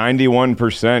 Yep,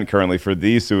 91% currently for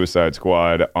the Suicide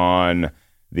Squad on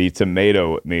the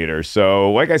tomato meter.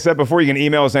 So like I said before, you can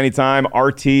email us anytime.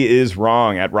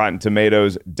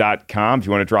 rtiswrong@rottentomatoes.com. If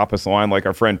you want to drop us a line like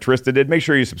our friend Trista did, make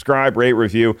sure you subscribe, rate,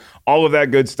 review, all of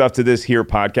that good stuff to this here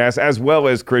podcast, as well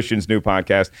as Christian's new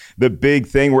podcast, The Big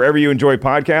Thing. Wherever you enjoy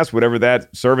podcasts, whatever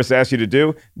that service asks you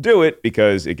to do it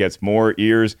because it gets more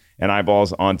ears and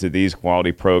eyeballs onto these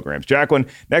quality programs. Jacqueline,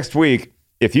 next week,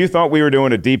 if you thought we were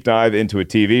doing a deep dive into a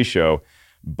TV show,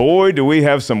 boy, do we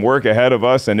have some work ahead of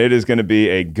us, and it is going to be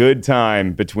a good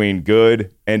time between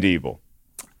good and evil.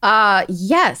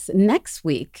 Yes. Next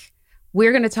week, we're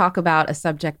going to talk about a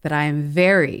subject that I am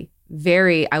very,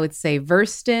 very, I would say,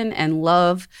 versed in and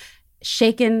love.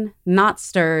 Shaken, not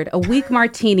stirred. A weak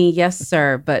martini, yes,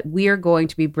 sir. But we are going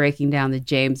to be breaking down the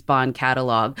James Bond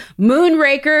catalog.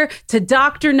 Moonraker to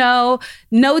Dr. No,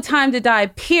 No Time to Die,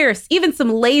 Pierce, even some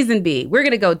Lazenby. We're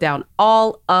going to go down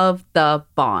all of the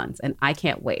Bonds, and I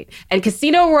can't wait. And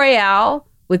Casino Royale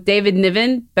with David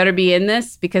Niven better be in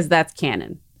this because that's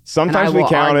canon. Sometimes we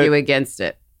count argue it. against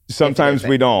it. Sometimes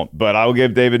we don't, but I'll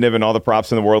give David Niven all the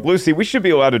props in the world. Lucy, we should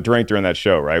be allowed to drink during that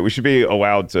show, right? We should be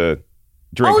allowed to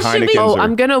drink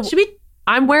Heineken.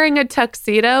 I'm wearing a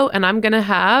tuxedo and I'm gonna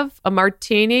have a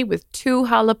martini with 2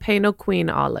 jalapeno queen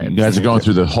olives. You guys are going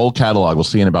through the whole catalog. We'll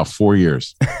see you in about 4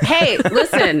 years. Hey,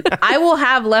 listen, I will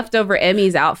have leftover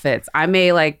Emmy's outfits. I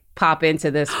may pop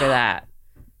into this for that.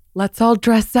 Let's all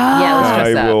dress up. Yeah,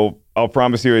 let's dress up. I'll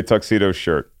promise you a tuxedo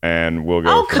shirt and we'll go.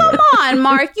 Oh, come on,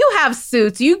 Mark. You have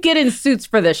suits. You get in suits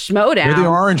for the Schmodown. Wear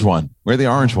the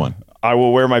orange one. I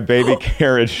will wear my baby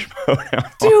carriage. Do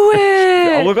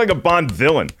it. I'll look like a Bond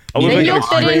villain. Then you'll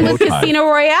fit in with Casino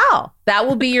Royale. That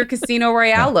will be your Casino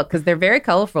Royale look because they're very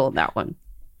colorful in that one.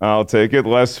 I'll take it.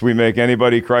 Lest we make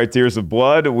anybody cry tears of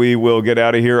blood, we will get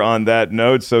out of here on that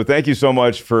note. So thank you so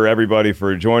much for everybody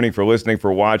for joining, for listening,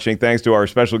 for watching. Thanks to our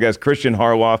special guest, Christian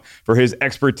Harloff, for his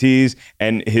expertise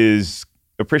and his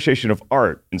appreciation of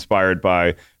art inspired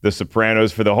by The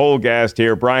Sopranos. For the whole cast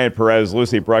here, Brian Perez,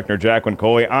 Lucy Bruckner, Jacqueline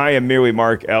Coley, I am merely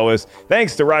Mark Ellis.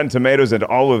 Thanks to Rotten Tomatoes and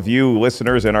all of you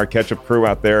listeners and our Ketchup crew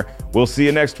out there. We'll see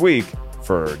you next week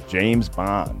for James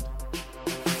Bond.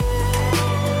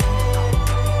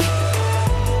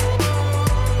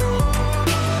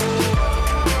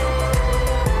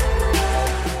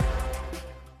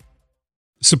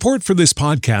 Support for this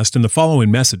podcast and the following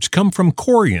message come from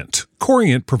Corient.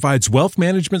 Corient provides wealth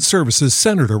management services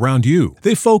centered around you.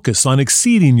 They focus on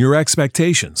exceeding your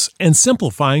expectations and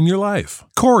simplifying your life.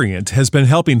 Corient has been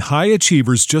helping high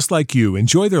achievers just like you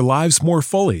enjoy their lives more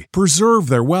fully, preserve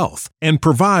their wealth, and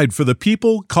provide for the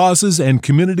people, causes, and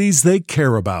communities they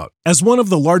care about. As one of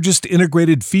the largest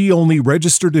integrated fee-only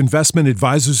registered investment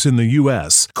advisors in the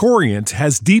U.S., Corient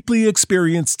has deeply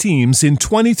experienced teams in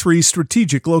 23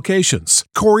 strategic locations.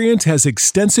 Corient has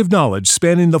extensive knowledge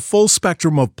spanning the full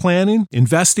spectrum of planning,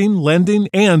 investing, lending,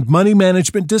 and money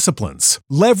management disciplines.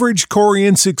 Leverage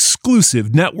Corient's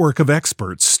exclusive network of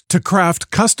experts to craft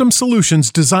custom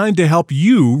solutions designed to help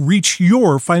you reach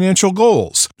your financial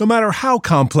goals, no matter how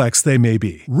complex they may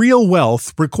be. Real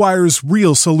wealth requires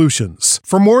real solutions.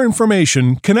 For more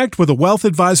information, connect with a wealth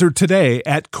advisor today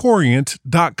at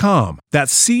Corient.com.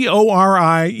 That's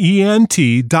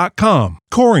Corient.com.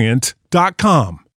 Corient.com.